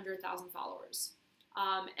when you're under 1,000 followers.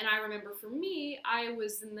 And I remember for me, I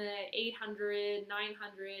was in the 800,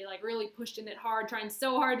 900, like really pushing it hard, trying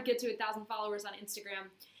so hard to get to 1,000 followers on Instagram.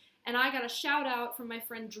 And I got a shout out from my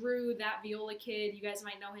friend Drew, that viola kid. You guys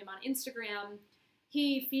might know him on Instagram.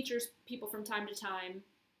 He features people from time to time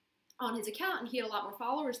on his account, and he had a lot more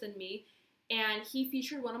followers than me. And he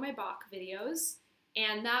featured one of my Bach videos,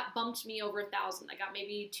 and that bumped me over 1,000. I got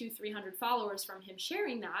maybe 200-300 followers from him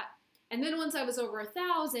sharing that. And then once I was over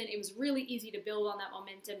 1,000, it was really easy to build on that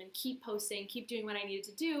momentum and keep posting, keep doing what I needed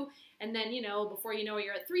to do. And then, you know, before you know it,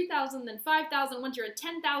 you're at 3,000, then 5,000. Once you're at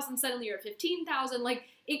 10,000, suddenly you're at 15,000. Like,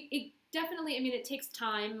 it definitely, I mean, it takes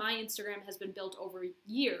time. My Instagram has been built over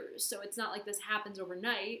years, so it's not like this happens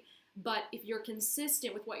overnight. But if you're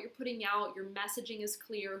consistent with what you're putting out, your messaging is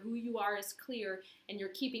clear, who you are is clear, and you're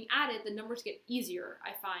keeping at it, the numbers get easier,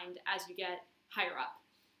 I find, as you get higher up.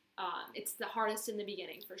 It's the hardest in the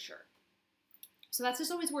beginning, for sure. So that's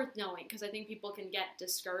just always worth knowing, because I think people can get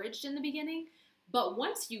discouraged in the beginning. But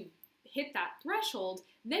once you hit that threshold,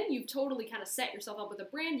 then you've totally kind of set yourself up with a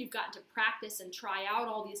brand. You've gotten to practice and try out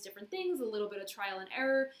all these different things, a little bit of trial and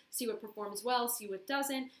error, see what performs well, see what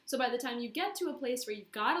doesn't. So by the time you get to a place where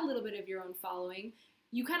you've got a little bit of your own following,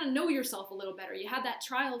 you kind of know yourself a little better. You had that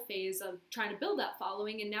trial phase of trying to build that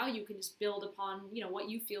following, and now you can just build upon, you know, what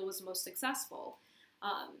you feel was most successful.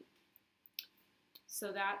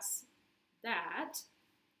 So that's that.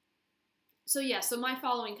 So yeah, so my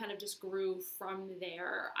following kind of just grew from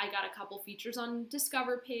there. I got a couple features on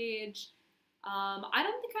Discover page. I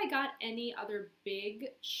don't think I got any other big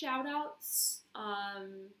shout outs.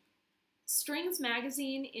 Strings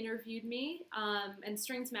Magazine interviewed me, and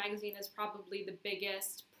Strings Magazine is probably the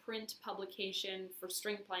biggest print publication for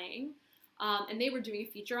string playing. And they were doing a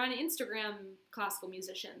feature on Instagram classical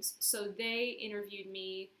musicians. So they interviewed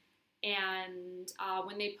me, and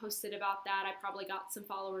when they posted about that, I probably got some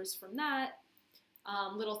followers from that.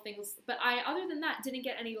 Little things, but other than that, didn't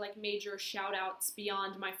get any like major shout outs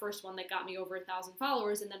beyond my first one that got me over 1,000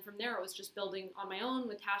 followers, and then from there it was just building on my own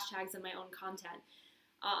with hashtags and my own content.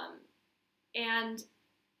 And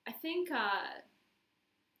I think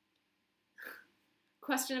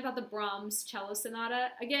question about the Brahms cello sonata,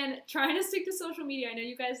 again, trying to stick to social media. I know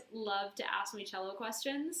you guys love to ask me cello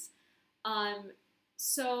questions.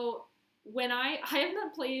 So when I have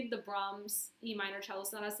not played the Brahms E minor cello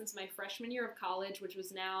sonata since my freshman year of college, which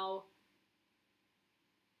was now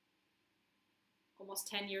almost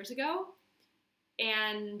 10 years ago.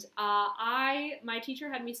 And my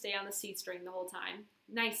teacher had me stay on the C string the whole time.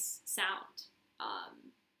 Nice sound.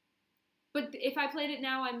 But if I played it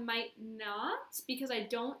now, I might not, because I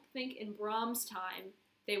don't think in Brahms' time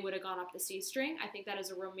they would have gone up the C string. I think that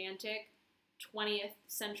is a romantic 20th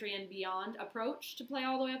century and beyond approach to play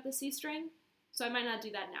all the way up the C string. So I might not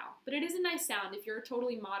do that now. But it is a nice sound. If you're a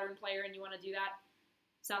totally modern player and you want to do that,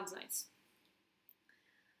 sounds nice.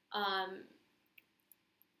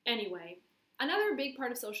 Anyway, another big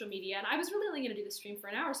part of social media, and I was really only going to do the stream for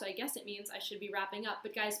an hour, so I guess it means I should be wrapping up.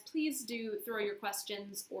 But guys, please do throw your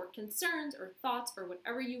questions or concerns or thoughts or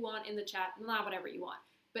whatever you want in the chat. Not whatever you want,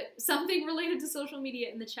 but something related to social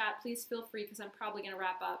media in the chat. Please feel free, because I'm probably going to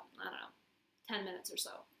wrap up, I don't know, 10 minutes or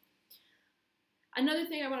so. Another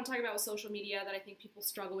thing I want to talk about with social media that I think people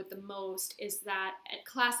struggle with the most is that at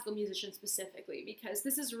classical musicians specifically, because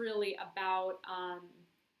this is really about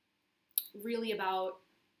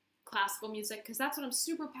classical music, because that's what I'm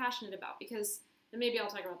super passionate about, because, and maybe I'll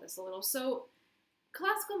talk about this a little. So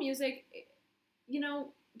classical music, you know,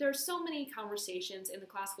 there's so many conversations in the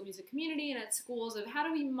classical music community and at schools of how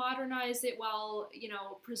do we modernize it while, you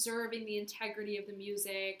know, preserving the integrity of the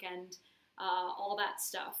music and all that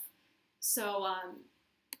stuff. So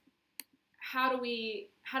how do we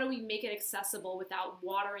make it accessible without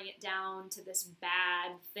watering it down to this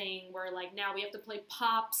bad thing where, like, now we have to play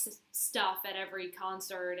pop stuff at every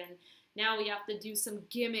concert, and now we have to do some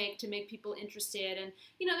gimmick to make people interested, and,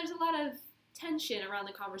 you know, there's a lot of tension around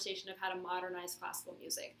the conversation of how to modernize classical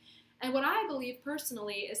music. And what I believe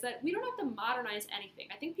personally is that we don't have to modernize anything.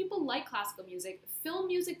 I think people like classical music. Film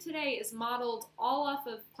music today is modeled all off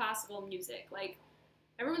of classical music. Like,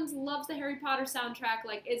 everyone loves the Harry Potter soundtrack.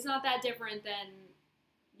 Like, it's not that different than,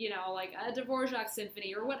 you know, like a Dvorak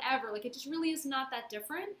symphony or whatever. Like, it just really is not that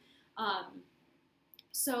different.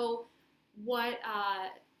 So what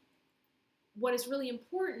what is really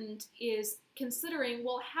important is considering,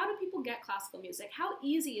 well, how do people get classical music? How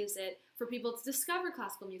easy is it for people to discover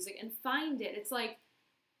classical music and find it? It's like,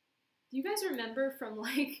 do you guys remember from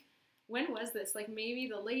like, when was this? Like maybe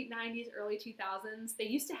the late 90s, early 2000s, they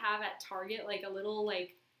used to have at Target like a little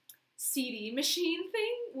like CD machine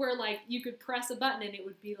thing where like you could press a button and it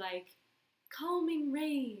would be like calming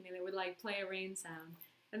rain, and it would like play a rain sound.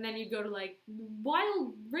 And then you'd go to like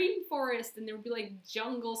wild rainforest and there would be like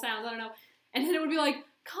jungle sounds, I don't know. And then it would be like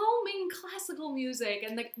calming classical music.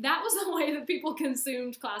 And like that was the way that people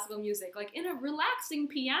consumed classical music, like in a relaxing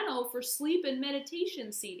piano for sleep and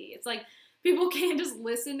meditation CD. It's like people can't just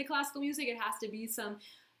listen to classical music. It has to be some,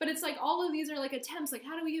 but it's like all of these are like attempts, like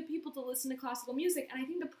how do we get people to listen to classical music? And I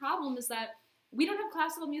think the problem is that we don't have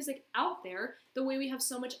classical music out there the way we have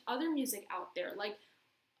so much other music out there. Like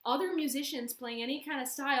other musicians playing any kind of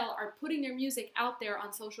style are putting their music out there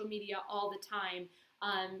on social media all the time.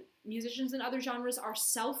 Musicians in other genres are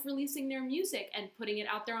self-releasing their music and putting it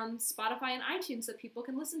out there on Spotify and iTunes so people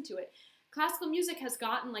can listen to it. Classical music has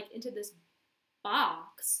gotten like into this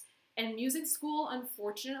box, and music school,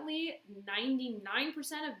 unfortunately, 99%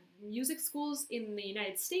 of music schools in the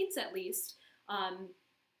United States at least,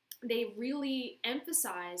 they really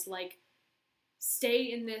emphasize like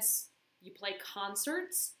stay in this, you play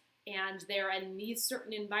concerts and they're in these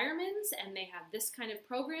certain environments and they have this kind of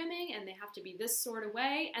programming and they have to be this sort of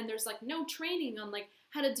way, and there's like no training on like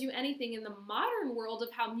how to do anything in the modern world of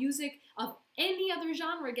how music of any other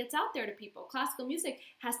genre gets out there to people. Classical music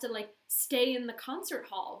has to like stay in the concert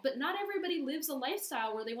hall, but not everybody lives a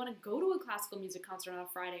lifestyle where they want to go to a classical music concert on a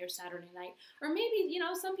Friday or Saturday night. Or maybe, you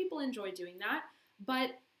know, some people enjoy doing that,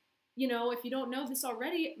 but you know, if you don't know this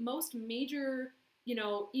already, most major, you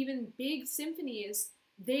know, even big symphonies,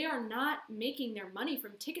 they are not making their money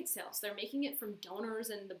from ticket sales. They're making it from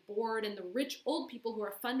donors and the board and the rich old people who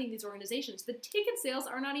are funding these organizations. The ticket sales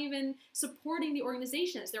are not even supporting the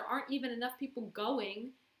organizations. There aren't even enough people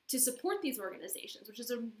going to support these organizations, which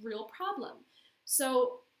is a real problem.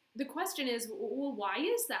 So the question is, well, why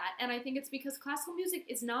is that? And I think it's because classical music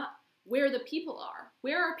is not where the people are.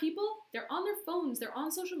 Where are people? They're on their phones, they're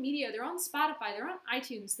on social media, they're on Spotify, they're on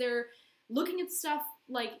iTunes, they're looking at stuff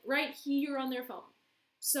like right here on their phone.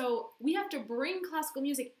 So we have to bring classical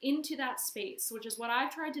music into that space, which is what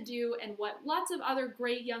I've tried to do and what lots of other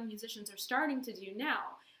great young musicians are starting to do now.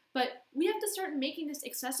 But we have to start making this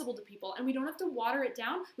accessible to people, and we don't have to water it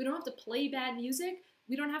down. We don't have to play bad music.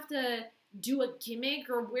 We don't have to do a gimmick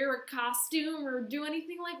or wear a costume or do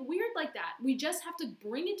anything like weird like that. We just have to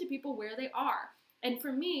bring it to people where they are. And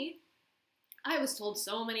for me, I was told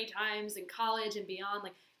so many times in college and beyond,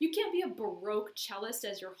 like, you can't be a baroque cellist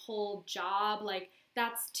as your whole job. Like,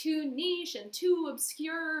 that's too niche and too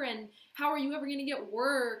obscure, and how are you ever going to get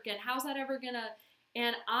work, and how's that ever going to,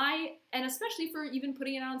 and especially for even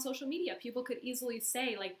putting it on social media, people could easily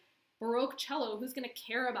say, like, baroque cello, who's going to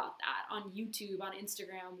care about that on YouTube, on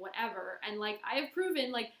Instagram, whatever, and, like, I have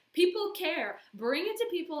proven, like, people care. Bring it to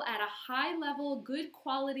people at a high level, good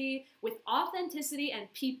quality, with authenticity,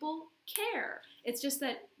 and people care. It's just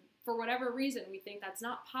that, for whatever reason, we think that's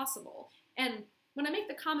not possible. And when I make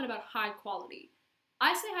the comment about high quality,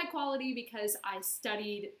 I say high quality because I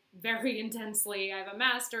studied very intensely. I have a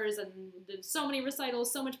master's and did so many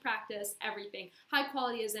recitals, so much practice, everything. High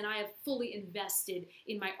quality is in I have fully invested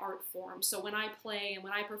in my art form. So when I play and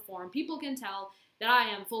when I perform, people can tell that I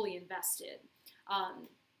am fully invested.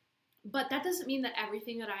 But that doesn't mean that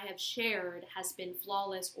everything that I have shared has been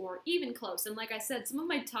flawless or even close. And like I said, some of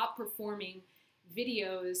my top performing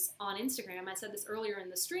videos on Instagram, I said this earlier in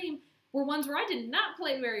the stream, were ones where I did not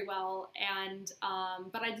play very well, and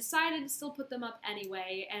but I decided to still put them up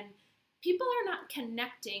anyway, and people are not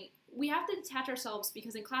connecting. We have to detach ourselves,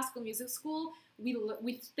 because in classical music school,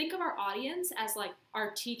 we think of our audience as like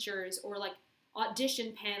our teachers or like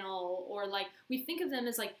audition panel, or like we think of them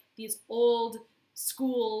as like these old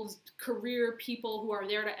school career people who are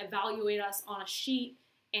there to evaluate us on a sheet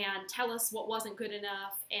and tell us what wasn't good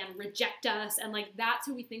enough and reject us, and like that's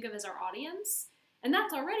who we think of as our audience. And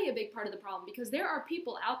that's already a big part of the problem, because there are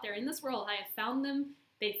people out there in this world, I have found them,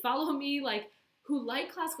 they follow me, like, who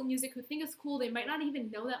like classical music, who think it's cool, they might not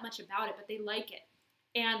even know that much about it, but they like it.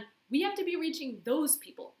 And we have to be reaching those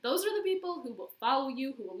people. Those are the people who will follow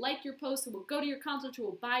you, who will like your posts, who will go to your concerts, who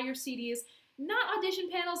will buy your CDs, not audition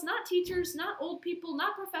panels, not teachers, not old people,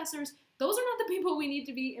 not professors. Those are not the people we need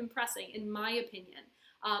to be impressing, in my opinion.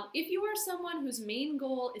 If you are someone whose main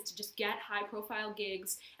goal is to just get high-profile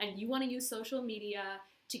gigs, and you want to use social media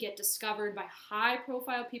to get discovered by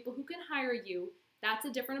high-profile people who can hire you, that's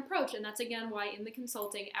a different approach. And that's, again, why in the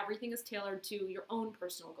consulting, everything is tailored to your own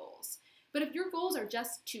personal goals. But if your goals are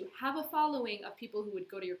just to have a following of people who would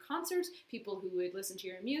go to your concerts, people who would listen to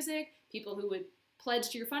your music, people who would pledge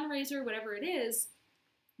to your fundraiser, whatever it is,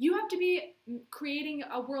 you have to be creating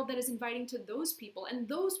a world that is inviting to those people. And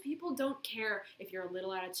those people don't care if you're a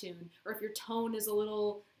little out of tune or if your tone is a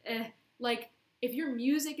little like, if your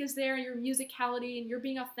music is there, your musicality, and you're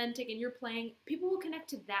being authentic and you're playing, people will connect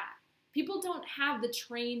to that. People don't have the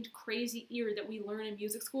trained, crazy ear that we learn in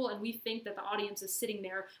music school, and we think that the audience is sitting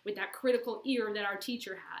there with that critical ear that our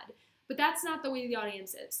teacher had. But that's not the way the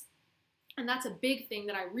audience is. And that's a big thing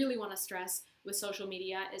that I really want to stress with social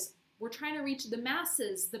media is we're trying to reach the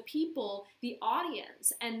masses, the people, the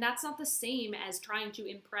audience, and that's not the same as trying to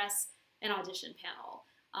impress an audition panel.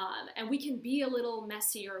 And we can be a little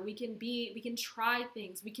messier. We can try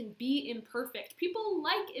things. We can be imperfect. People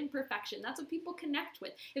like imperfection. That's what people connect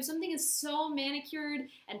with. If something is so manicured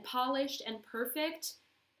and polished and perfect,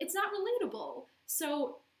 it's not relatable.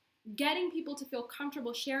 So getting people to feel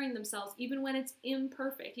comfortable sharing themselves, even when it's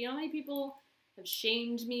imperfect. You know how many people have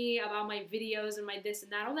shamed me about my videos and my this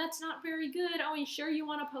and that? Oh, that's not very good. Oh, are you sure you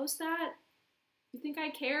want to post that? You think I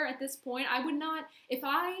care at this point? I would not. If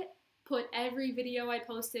I put every video I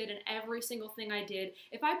posted and every single thing I did,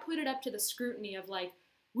 if I put it up to the scrutiny of like,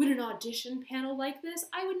 would an audition panel like this?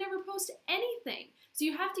 I would never post anything. So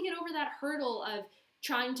you have to get over that hurdle of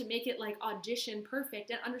trying to make it like audition perfect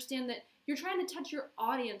and understand that you're trying to touch your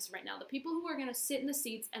audience right now, the people who are going to sit in the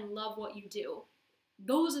seats and love what you do.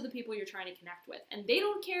 Those are the people you're trying to connect with. And they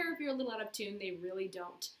don't care if you're a little out of tune. They really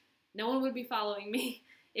don't. No one would be following me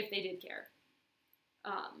if they did care.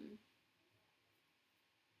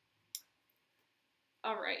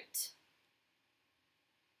 All right.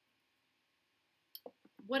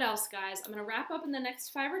 What else, guys? I'm going to wrap up in the next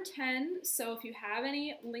 5 or 10. So if you have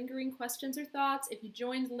any lingering questions or thoughts, if you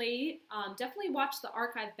joined late, definitely watch the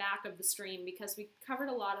archive back of the stream because we covered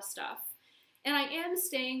a lot of stuff. And I am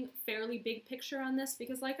staying fairly big picture on this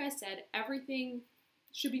because, like I said, everything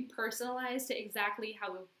should be personalized to exactly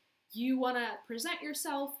how you want to present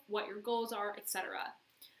yourself, what your goals are, etc.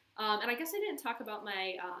 And I guess I didn't talk about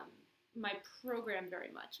my my program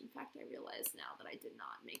very much. In fact, I realize now that I did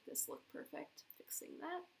not make this look perfect. Fixing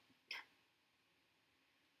that.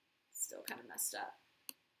 Still kind of messed up.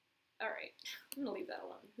 All right, I'm gonna leave that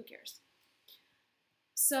alone. Who cares?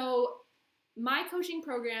 So my coaching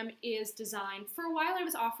program is designed, for a while I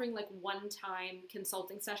was offering like one-time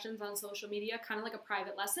consulting sessions on social media, kind of like a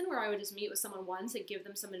private lesson where I would just meet with someone once and give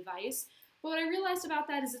them some advice. But what I realized about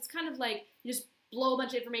that is it's kind of like you just blow a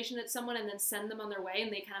bunch of information at someone and then send them on their way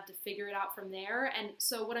and they kind of have to figure it out from there. And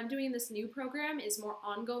so what I'm doing in this new program is more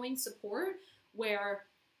ongoing support where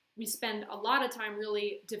we spend a lot of time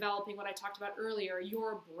really developing what I talked about earlier,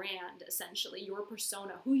 your brand, essentially, your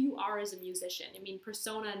persona, who you are as a musician. I mean,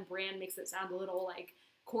 persona and brand makes it sound a little like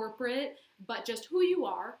corporate, but just who you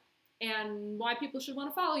are and why people should want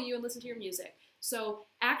to follow you and listen to your music. So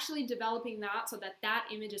actually developing that so that that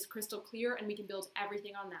image is crystal clear and we can build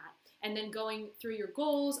everything on that. And then going through your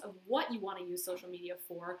goals of what you want to use social media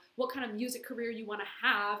for, what kind of music career you want to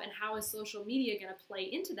have, and how is social media going to play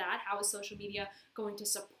into that? How is social media going to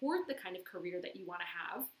support the kind of career that you want to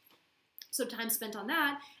have? So time spent on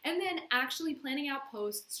that, and then actually planning out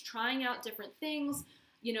posts, trying out different things,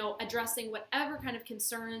 you know, addressing whatever kind of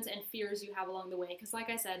concerns and fears you have along the way. Because like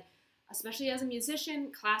I said, especially as a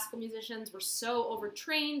musician, classical musicians, we're so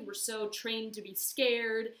overtrained, we're so trained to be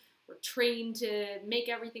scared, we're trained to make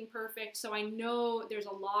everything perfect. So I know there's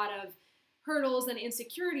a lot of hurdles and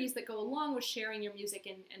insecurities that go along with sharing your music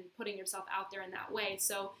and putting yourself out there in that way.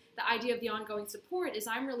 So the idea of the ongoing support is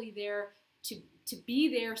I'm really there to be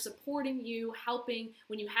there supporting you, helping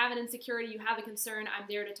when you have an insecurity, you have a concern, I'm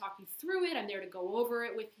there to talk you through it, I'm there to go over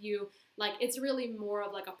it with you. Like, it's really more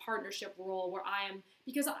of like a partnership role where I am,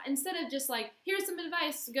 because instead of just like, here's some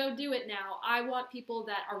advice, go do it now, I want people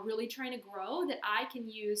that are really trying to grow, that I can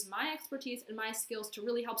use my expertise and my skills to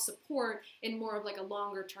really help support in more of like a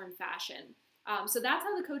longer term fashion. So that's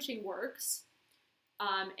how the coaching works.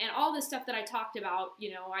 And all the stuff that I talked about,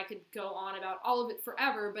 you know, I could go on about all of it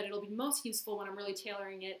forever, but it'll be most useful when I'm really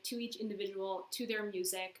tailoring it to each individual, to their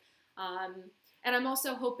music. And I'm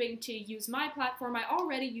also hoping to use my platform. I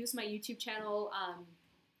already use my YouTube channel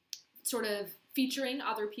sort of featuring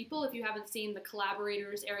other people. If you haven't seen the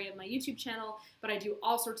collaborators area of my YouTube channel, but I do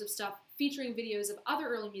all sorts of stuff featuring videos of other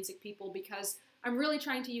early music people because I'm really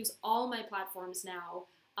trying to use all my platforms now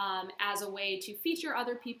as a way to feature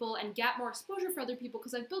other people and get more exposure for other people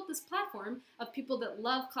because I've built this platform of people that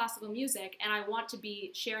love classical music and I want to be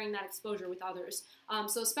sharing that exposure with others.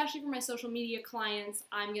 So especially for my social media clients,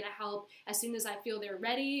 I'm going to help as soon as I feel they're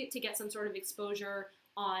ready to get some sort of exposure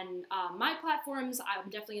on my platforms, I'm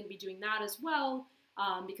definitely going to be doing that as well.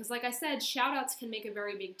 Because like I said, shout-outs can make a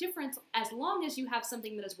very big difference as long as you have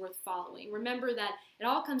something that is worth following. Remember that it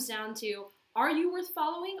all comes down to, are you worth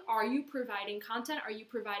following? Are you providing content? Are you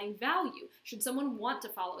providing value? Should someone want to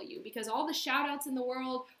follow you? Because all the shout-outs in the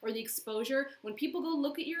world or the exposure, when people go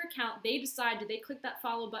look at your account, they decide, do they click that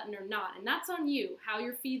follow button or not? And that's on you, how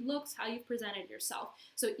your feed looks, how you've presented yourself.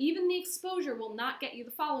 So even the exposure will not get you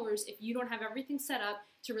the followers if you don't have everything set up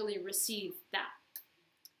to really receive that.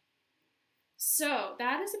 So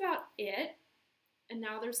that is about it. And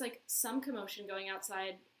now there's like some commotion going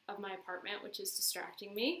outside of my apartment, which is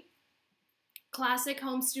distracting me. Classic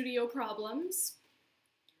home studio problems.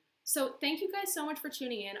 So thank you guys so much for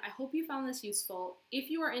tuning in. I hope you found this useful. If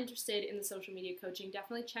you are interested in the social media coaching,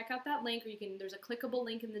 definitely check out that link, or there's a clickable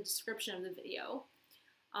link in the description of the video.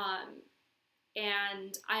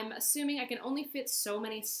 And I'm assuming I can only fit so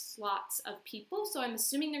many slots of people, so I'm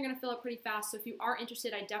assuming they're going to fill up pretty fast. So if you are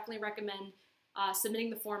interested, I definitely recommend submitting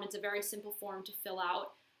the form. It's a very simple form to fill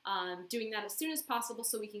out. Doing that as soon as possible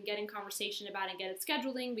so we can get in conversation about it and get it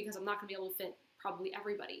scheduling, because I'm not going to be able to fit probably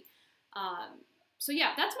everybody. So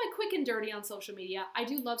yeah, that's my quick and dirty on social media. I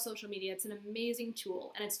do love social media. It's an amazing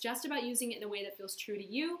tool, and it's just about using it in a way that feels true to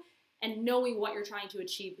you and knowing what you're trying to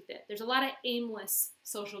achieve with it. There's a lot of aimless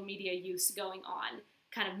social media use going on,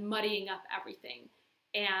 kind of muddying up everything.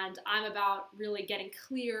 And I'm about really getting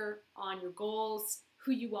clear on your goals,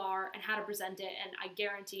 who you are, and how to present it, and I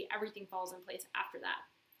guarantee everything falls in place after that.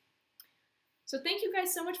 So thank you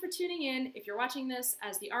guys so much for tuning in. If you're watching this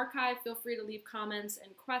as the archive, feel free to leave comments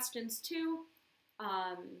and questions too.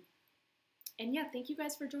 And yeah, thank you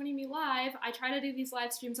guys for joining me live. I try to do these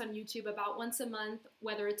live streams on YouTube about once a month,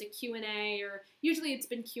 whether it's a Q&A or usually it's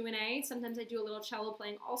been Q&A. Sometimes I do a little cello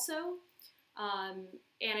playing also. And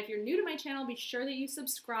if you're new to my channel, be sure that you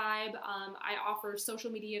subscribe. I offer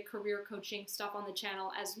social media career coaching stuff on the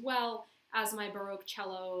channel, as well as my baroque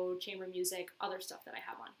cello, chamber music, other stuff that I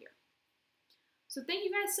have on here. So thank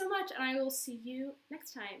you guys so much, and I will see you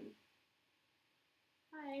next time.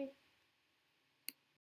 Bye.